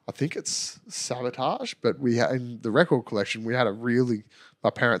because I think it's Sabotage. But we had in the record collection, we had my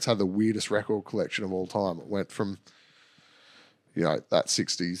parents had the weirdest record collection of all time. It went from that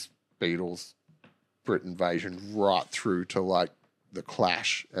 60s Beatles, Brit Invasion right through to like the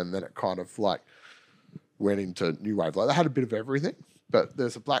Clash, and then it kind of like went into new wave. Like they had a bit of everything, but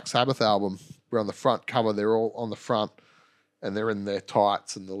there's a Black Sabbath album where on the front cover they're all on the front and they're in their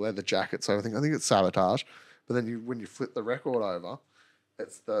tights and the leather jackets and everything. I think it's Sabotage, but then when you flip the record over,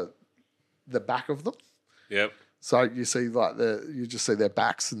 it's the back of them. Yep. So you see you just see their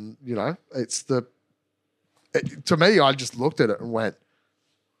backs, and it's to me, I just looked at it and went.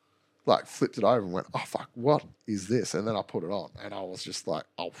 Like flipped it over and went, oh fuck, what is this? And then I put it on and I was just like,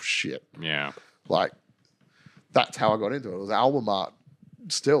 oh shit. Yeah. Like that's how I got into it. It was album art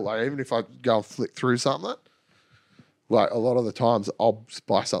still. Like even if I go and flick through something, like a lot of the times I'll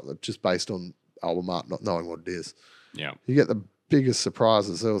buy something just based on album art, not knowing what it is. Yeah. You get the biggest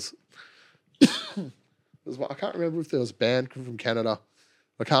surprises. There was I can't remember if there was a band from Canada.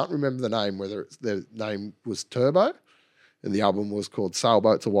 I can't remember the name, whether their name was Turbo and the album was called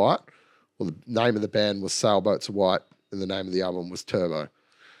Sailboats of White. Well, the name of the band was Sailboats of White and the name of the album was Turbo.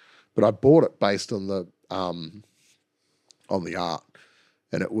 But I bought it based on the art.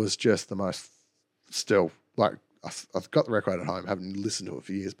 And it was just the most still, like I've got the record at home, haven't listened to it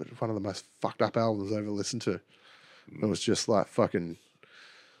for years, but it's one of the most fucked up albums I've ever listened to. It was just like fucking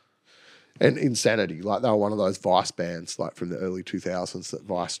and Insanity. Like they were one of those Vice bands, like from the early 2000s that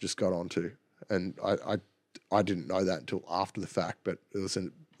Vice just got onto, and I didn't know that until after the fact. But it was a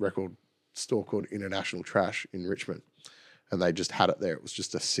record store called International Trash in Richmond, and they just had it there. It was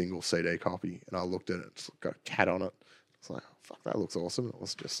just a single CD copy, and I looked at it. It's got a cat on it. It's like, oh, fuck, that looks awesome. It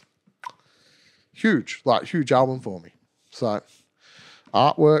was just huge album for me. So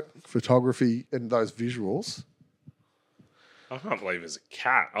artwork, photography, and those visuals. I can't believe it's a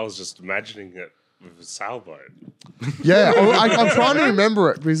cat. I was just imagining it with a sailboat. Yeah, I'm trying to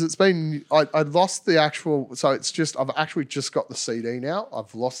remember it because it's been. I lost the actual. So it's just. I've actually just got the CD now.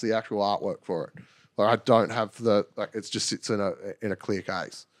 I've lost the actual artwork for it. Like I don't have the. Like it just sits in a clear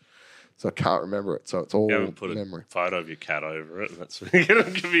case, so I can't remember it. So it's all You haven't put memory. a photo of your cat over it. That's when you get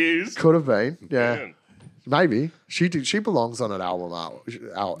confused. Could have been. Yeah, Man. maybe she did. She belongs on an album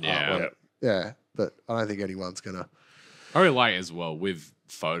artwork. Yeah. Yeah, but I don't think anyone's gonna. I really like it as well with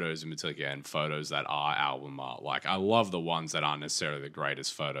photos in particular and photos that are album art. Like I love the ones that aren't necessarily the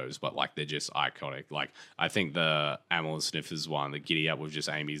greatest photos, but like they're just iconic. Like I think the Amyl and Sniffers one, the giddy up with just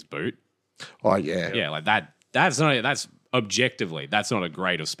Amy's boot. Oh yeah, Yeah, like that's objectively, that's not a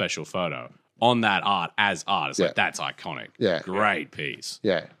great or special photo. On that art as art, it's like that's iconic. Yeah. Great piece.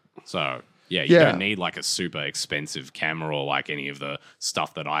 yeah. So yeah, you don't need like a super expensive camera or like any of the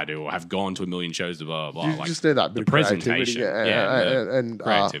stuff that I do or have gone to a million shows to blah, blah, blah. You Like just need that bit the of creativity presentation. and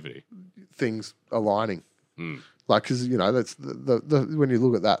creativity. things aligning. Like, because, you know, that's the when you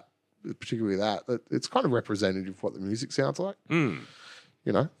look at that, particularly that, it's kind of representative of what the music sounds like. You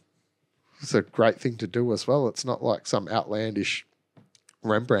know, it's a great thing to do as well. It's not like some outlandish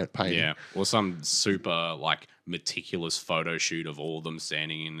Rembrandt painting. Yeah, or some super like meticulous photo shoot of all of them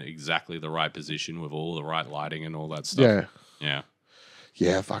standing in exactly the right position with all the right lighting and all that stuff. Yeah.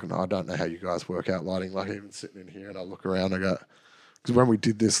 Yeah, fucking, I don't know how you guys work out lighting. Like, even sitting in here and I look around, I go, because when we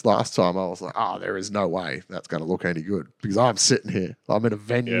did this last time, I was like, there is no way that's going to look any good because I'm sitting here. I'm in a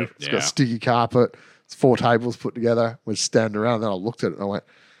venue. It's got sticky carpet. It's 4 tables put together. We're standing around. And then I looked at it and I went,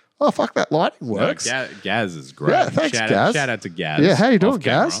 oh, fuck, that lighting works. No, Gaz is great. Yeah, thanks, Gaz. Shout out to Gaz. Yeah, how you doing, off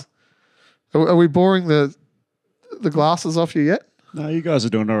camera. Gaz? Are we boring the glasses off you yet? No, you guys are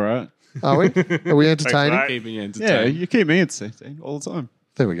doing all right. Are we? Are we entertaining? mate. Keeping you Yeah, entertained. you keep me entertained all the time.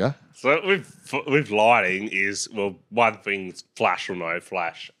 There we go. So with lighting is, well, one thing's flash or no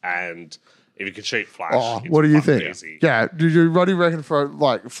flash, and if you can shoot flash, Oh, it's what do you fucking think? easy. Yeah, what do you reckon for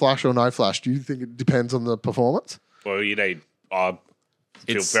like flash or no flash? Do you think it depends on the performance? Well, you need. I feel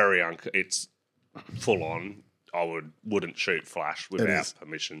It's- very it's full on. I wouldn't shoot flash is. without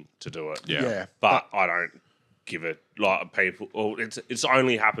permission to do it. Yeah. But I don't give it like people. Well, it's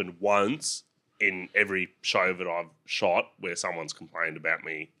only happened once in every show that I've shot where someone's complained about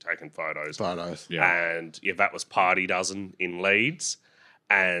me taking photos. Photos. Yeah. And that was Party Dozen in Leeds,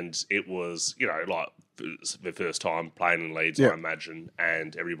 and it was like the first time playing in Leeds, Yeah. I imagine,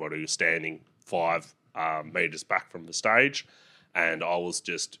 and everybody was standing 5 meters back from the stage. And I was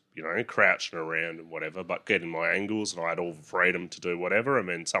just, crouching around and whatever, but getting my angles, and I had all the freedom to do whatever. And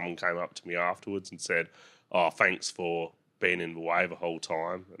then someone came up to me afterwards and said, "Oh, thanks for being in the way the whole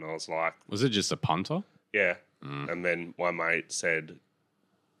time." And I was like, Was it just a punter? "Yeah." And then my mate said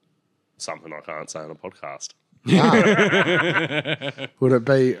something I can't say on a podcast. Would it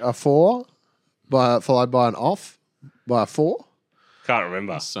be a 4 followed by an off by a 4? Can't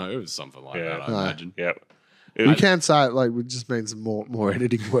remember. So it was something like Yeah. that, I imagine. Yep. You can say it like it just means more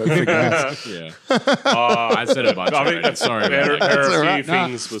editing work for guys. Yeah. I said a bunch already. Sorry There, about that. there are a few right.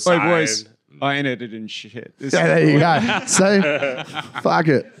 things we're Wait, saying. boys, I ain't editing shit. This Yeah, there you go. See? Fuck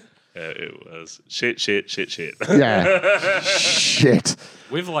it. Yeah, it was shit. Yeah. Shit.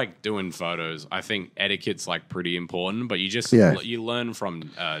 With like doing photos, I think etiquette's like pretty important, but you just you learn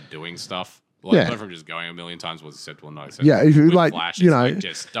from doing stuff. Like, Yeah. learn from just going a million times what's acceptable, not acceptable. Yeah, if you With like, Flash, you it's know- like,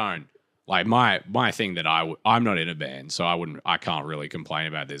 just don't. Like my thing that I'm not in a band, so I can't really complain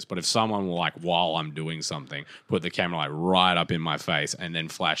about this. But if someone will like while I'm doing something, put the camera like right up in my face and then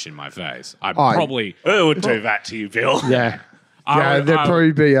flash in my face, I probably It would do that to you, Bill. Yeah. I would- there'd I-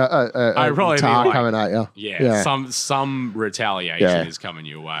 probably be a I'd probably be guitar like- coming at you. Yeah, some retaliation Yeah. is coming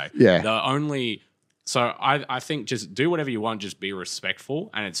your way. Yeah. The only so I think just do whatever you want, just be respectful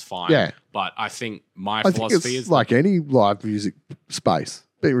and it's fine. Yeah. But I think my I think philosophy it's is like any live music space.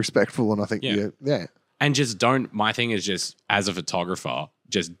 Be respectful, and I think Yeah. yeah. and just don't my thing is just as a photographer,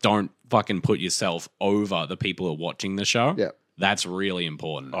 just don't fucking put yourself over the people who are watching the show. Yeah. That's really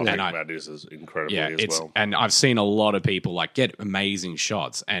important. I think that is incredibly as well. And I've seen a lot of people like get amazing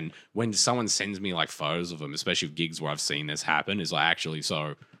shots. And when someone sends me like photos of them, especially of gigs where I've seen this happen, is like actually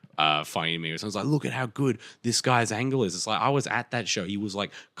so funny to me. Someone's like, look at how good this guy's angle is. It's like, I was at that show. He was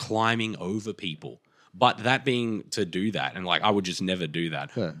like climbing over people. But that being to do that, and like I would just never do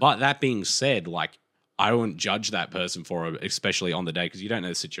that. Yeah. But that being said, like I wouldn't judge that person for it, especially on the day, because you don't know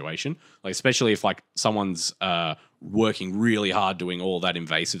the situation. Like especially if like someone's working really hard doing all that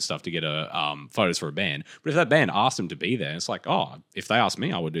invasive stuff to get photos for a band. But if that band asked them to be there, it's like, oh, if they asked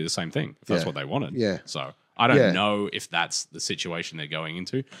me, I would do the same thing if that's what they wanted. Yeah. So I don't know if that's the situation they're going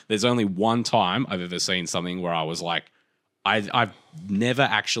into. There's only one time I've ever seen something where I was like, I've never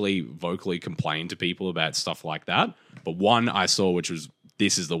actually vocally complained to people about stuff like that. But one I saw, which was,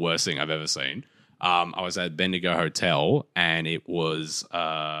 this is the worst thing I've ever seen. I was at Bendigo Hotel, and it was,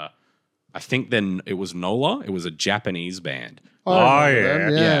 I think then it was Nola. It was a Japanese band. Oh,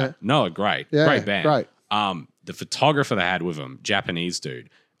 yeah. Nola, great. Yeah, great band. Great. The photographer they had with him, Japanese dude,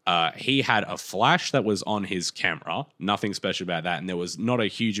 he had a flash that was on his camera. Nothing special about that. And there was not a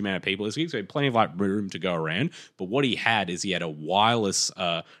huge amount of people. So he had plenty of like room to go around. But what he had is he had a wireless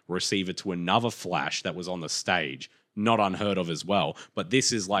receiver to another flash that was on the stage. Not unheard of as well. But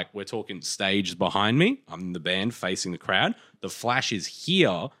this is like, we're talking stage behind me. I'm in the band facing the crowd. The flash is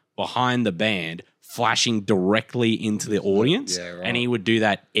here behind the band, flashing directly into the audience. Yeah, right. And he would do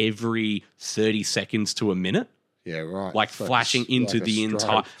that every 30 seconds to a minute. Yeah, right. Like flashing into like the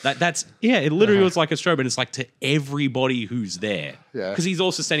entire... That's it literally was like a strobe, and it's like to everybody who's there. Yeah. Because he's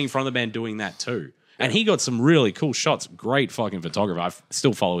also standing in front of the band doing that too. And he got some really cool shots. Great fucking photographer. I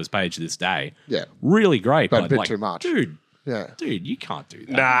still follow his page to this day. Yeah. Really great. But a bit like, too much. Dude, Yeah. Dude, you can't do that.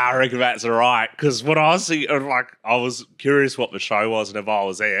 Nah, I reckon that's all right. Because what I was thinking, like, I was curious what the show was and if I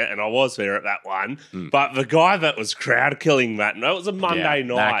was there, and I was there at that one. But the guy that was crowd killing that, no, it was a Monday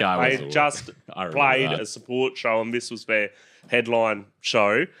night. That guy they was just played a support show, and this was their headline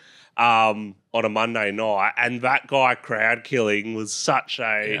show on a Monday night. And that guy crowd killing was such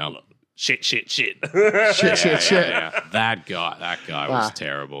a shit. Shit. Yeah. That guy was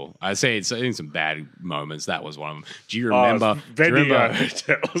terrible. I say it's in some bad moments. That was one of them. Do you remember?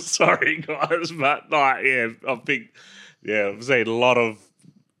 Hotel. Sorry, guys, but like, I think, I've seen a lot of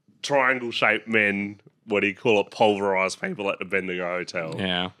triangle-shaped men. What do you call it? Pulverized people at the Bendigo Hotel.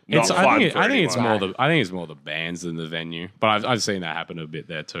 Yeah, I think it's more the bands than the venue. But I've seen that happen a bit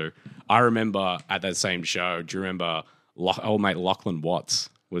there too. I remember at that same show. Do you remember old mate Lachlan Watts?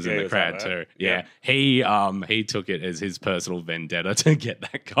 Was in the crowd too. Yeah. He took it as his personal vendetta to get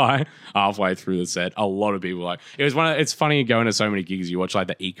that guy halfway through the set. A lot of people it's funny going to so many gigs, you watch like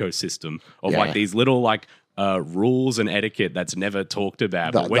the ecosystem of like these little like rules and etiquette that's never talked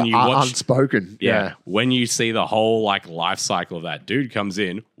about. But when you watch unspoken. Yeah. When you see the whole like life cycle of that, dude comes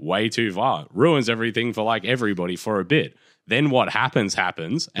in way too far, ruins everything for like everybody for a bit. Then what happens,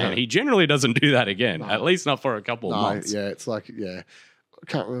 and he generally doesn't do that again. At least not for a couple of months. Yeah, it's like I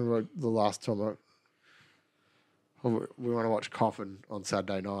can't remember the last time we want to watch Coffin on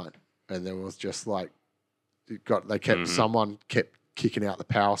Saturday night, and there was just like someone kept kicking out the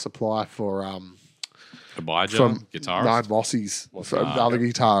power supply for Abijah, guitarist, no Mossy's, the other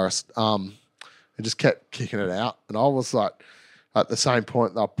guitarist, and just kept kicking it out, and I was like. At the same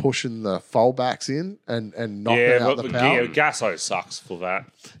point, they're pushing the foldbacks in and knocking out the power. Yeah, Gasso sucks for that.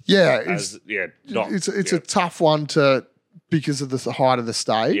 Yeah, it's a tough one because of the height of the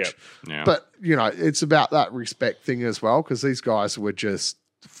stage. Yeah. But, it's about that respect thing as well, because these guys were just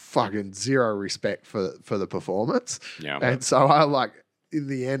fucking zero respect for the performance. Yeah. And so I in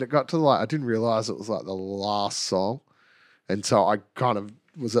the end, it got to I didn't realize it was like the last song. And so I kind of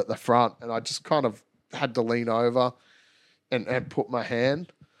was at the front and I just kind of had to lean over and put my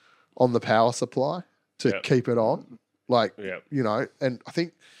hand on the power supply to keep it on. And I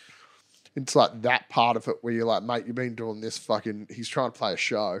think it's like that part of it where you're like, mate, you've been doing this he's trying to play a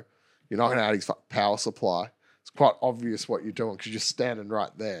show. You're not going to add his power supply. It's quite obvious what you're doing because you're standing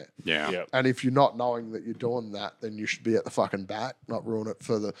right there. Yeah. Yep. And if you're not knowing that you're doing that, then you should be at the fucking back, not ruin it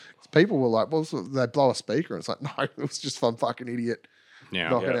for the... People were like, well, they blow a speaker. And it's like, no, it was just some fucking idiot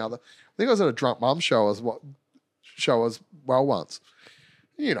knocking out the... I think I was at a Drunk Mum show as well once.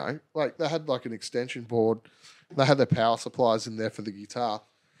 They had like an extension board. They had their power supplies in there for the guitar.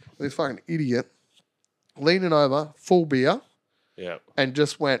 This fucking idiot leaning over, full beer, and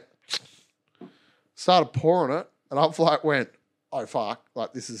just started pouring it, and I've went, oh fuck,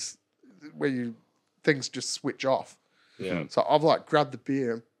 like this is where things just switch off. Yeah. So I've grabbed the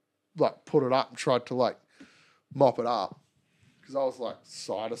beer and put it up and tried to mop it up because I was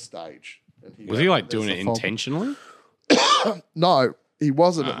side of stage. And was he doing it intentionally? No, he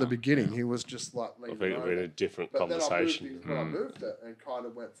wasn't at the beginning. He was just like I leaning think it'd over. been a different But then conversation. I moved it and kind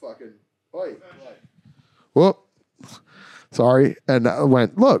of went fucking, oi. Like, whoop. Sorry. And I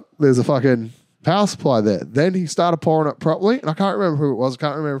went, look, there's a fucking power supply there. Then he started pouring it properly. And I can't remember who it was. I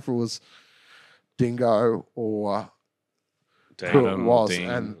can't remember if it was Dingo or who it Adam, was. Ding.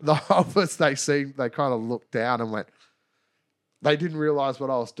 And the office, they kind of looked down and went, they didn't realize what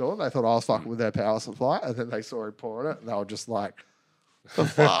I was doing. They thought I was fucking with their power supply. And then they saw him pouring it and they were just like, the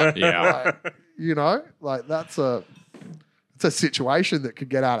fuck? Yeah. Like, you know, like it's a situation that could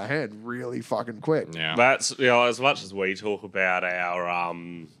get out of hand really fucking quick. Yeah. That's as much as we talk about our how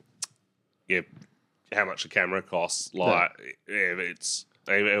much the camera costs. Like it's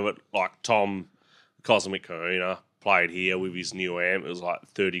like Tom Cosmic Kahuna played here with his new amp. It was like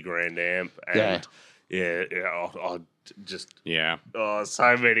 30 grand amp, and I just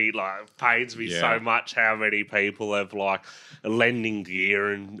so many like pains me so much how many people have like lending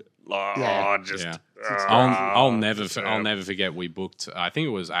gear and like I'll never forget. We booked. I think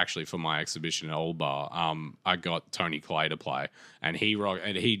it was actually for my exhibition at Old Bar. I got Tony Clay to play, and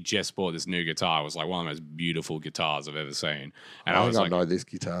he just bought this new guitar. It was like one of the most beautiful guitars I've ever seen. And I was like, know this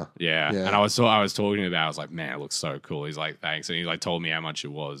guitar. yeah. And I was talking about. I was like, man, it looks so cool. He's like, thanks, and he like told me how much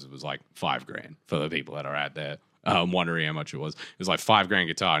it was. It was like $5,000 for the people that are out there. Wondering how much it was. It was like $5,000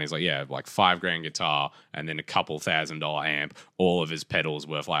 guitar, and he's like, yeah, like $5,000 guitar, and then a couple $1,000 amp. All of his pedals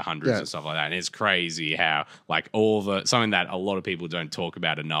worth like hundreds and stuff like that. And it's crazy how like something that a lot of people don't talk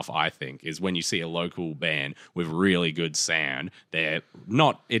about enough. I think is when you see a local band with really good sound, they're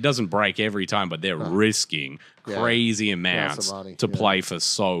not. It doesn't break every time, but they're risking crazy amounts to play for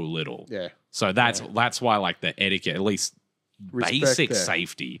so little. Yeah. So that's why like the etiquette, at least. Basic there.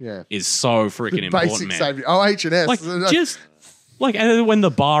 safety is so freaking important, Basic man. safety. Oh, H&S. Like, just like and when the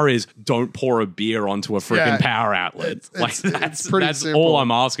bar is, don't pour a beer onto a freaking power outlet. That's simple. all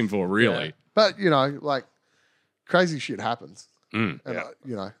I'm asking for, really. Yeah. But, you know, like, crazy shit happens. Mm. And,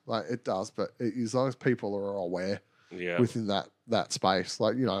 you know, like, it does. But as long as people are aware within that space,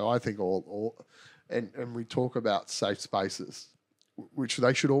 like, you know, I think and we talk about safe spaces, which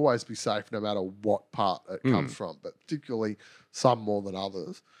they should always be safe no matter what part it comes from, but particularly some more than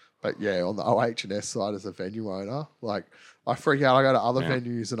others. But yeah, on the OH&S side as a venue owner, like I freak out. I go to other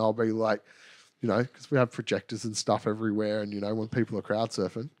venues and I'll be like, you know, because we have projectors and stuff everywhere, and you know, when people are crowd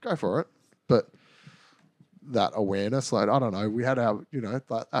surfing, go for it. But that awareness, like I don't know, we had our, you know,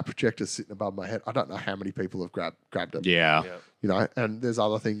 like our projector sitting above my head. I don't know how many people have grabbed it. Yeah. You know, and there's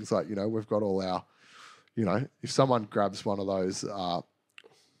other things like, you know, we've got all our, you know, if someone grabs one of those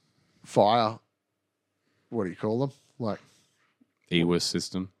fire, what do you call them? Like EWIS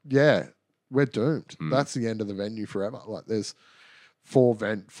system. Yeah, we're doomed. That's the end of the venue forever. Like there's four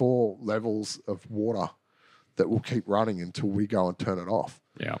levels of water that will keep running until we go and turn it off.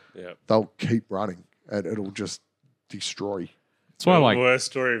 Yeah. They'll keep running and it'll just destroy. That's why the worst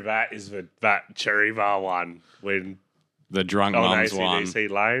story of that is that Cherry Bar one when the drunk mums one. AC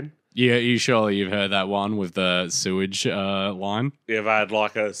Lane. Yeah, you've heard that one with the sewage line. Yeah, they had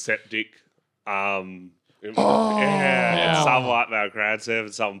like a septic. Someone like that crowd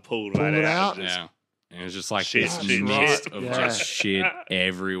surfing, someone pulled that out. Yeah. And it was just like Shit, this shit, mist shit. of just shit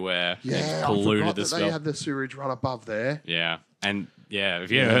everywhere. Yeah, Just polluted I the forgot that stuff. they had the sewage run above there. Yeah. And yeah, if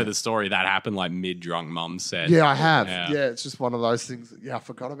you ever heard the story, that happened like mid-drunk mum said. Yeah, I have. Yeah. Yeah, it's just one of those things. I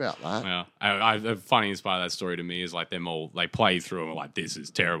forgot about that. Yeah. The funniest part of that story to me is like they played through and were like, this is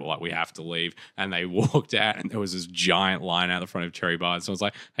terrible. Like, we have to leave. And they walked out and there was this giant line out the front of Cherry Bar. And so I was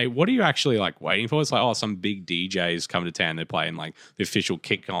like, hey, what are you actually like waiting for? It's like, oh, some big DJs come to town. They're playing like the official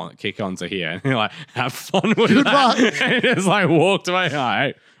kick-ons are here. And they're like, have fun with Good that. luck. And just like walked away. All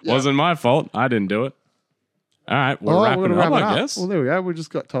right. Wasn't my fault. I didn't do it. All right, we're wrapping up, I guess. Well, there we go. We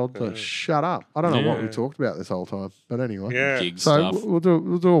just got told to shut up. I don't know what we talked about this whole time, but anyway. Yeah. Gig So stuff. we'll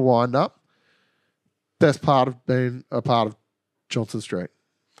do a wind up. Best part of being a part of Johnston Street.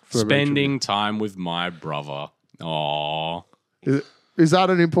 Spending time with my brother. Aww. Is that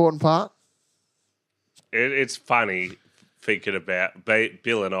an important part? It's funny thinking about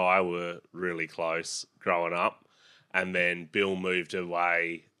Bill and I were really close growing up, and then Bill moved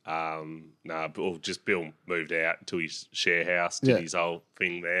away. Bill moved out to his share house, did his whole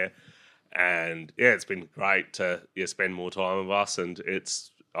thing there, and it's been great to spend more time with us. And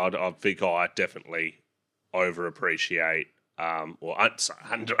I think I definitely overappreciate or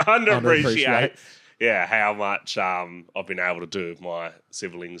underappreciate. Yeah, how much I've been able to do with my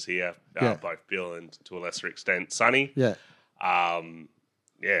siblings here, both Bill and to a lesser extent Sonny. Yeah.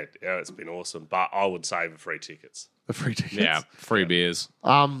 It's been awesome. But I would say the free tickets. The free tickets. Yeah, free beers.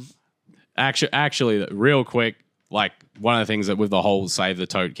 Um, Actually, real quick, like one of the things that with the whole Save the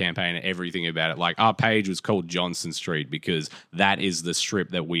Tote campaign and everything about it, like our page was called Johnston Street because that is the strip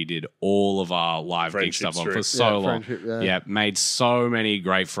that we did all of our live gig Friendship stuff on for strip. so long. friendship, Yeah, made so many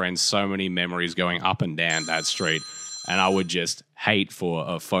great friends, so many memories going up and down that street. And I would just hate for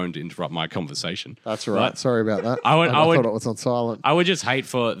a phone to interrupt my conversation. That's all right. But Sorry about that. I thought it was on silent. I would just hate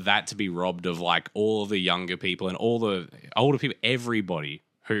for that to be robbed of like all of the younger people and all the older people, everybody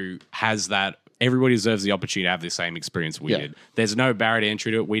who has that. Everybody deserves the opportunity to have the same experience we did. There's no barrier to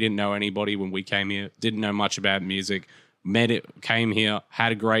entry to it. We didn't know anybody when we came here, didn't know much about music, came here,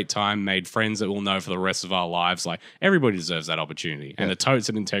 had a great time, made friends that we'll know for the rest of our lives. Like everybody deserves that opportunity. And the tote's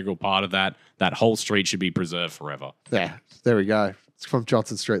an integral part of that. That whole street should be preserved forever. Yeah, there we go. It's from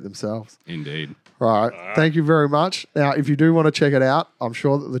Johnston Street themselves. Indeed. Right. Thank you very much. Now, if you do want to check it out, I'm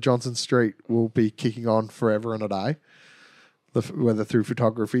sure that the Johnston Street will be kicking on forever and a day, whether through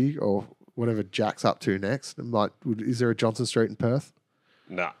photography or whatever Jack's up to next. Is there a Johnston Street in Perth?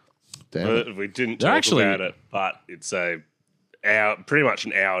 No. Damn it. We didn't They're talk actually- about it, but it's pretty much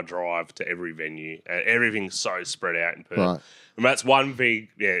an hour drive to every venue, and everything's so spread out in Perth. Right. And that's one big,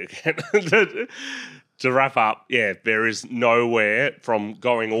 to wrap up, there is nowhere from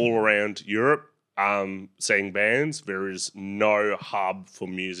going all around Europe seeing bands. There is no hub for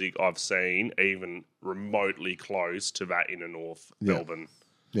music I've seen even remotely close to that in North Melbourne.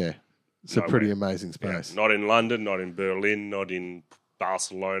 Yeah. It's a Nowhere. pretty amazing Yeah, space. not in London, not in Berlin, not in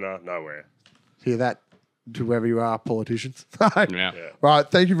Barcelona, nowhere. Hear that to wherever you are, politicians. Yeah. Right.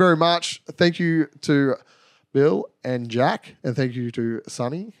 Thank you very much. Thank you to Bill and Jack. And thank you to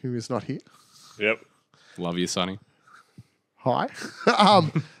Sonny, who is not here. Yep. Love you, Sonny. Hi.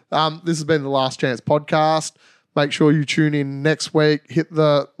 This has been the Last Chance podcast. Make sure you tune in next week. Hit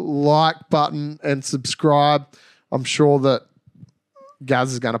the like button and subscribe. I'm sure that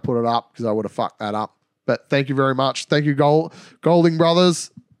Gaz is going to put it up because I would have fucked that up. But thank you very much. Thank you, Golding Brothers.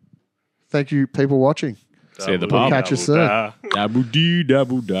 Thank you, people watching. See you at the We'll pub. catch you soon. Dabble dee,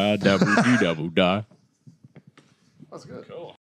 dabble da, dabble dee, dabble da. That's good. Cool.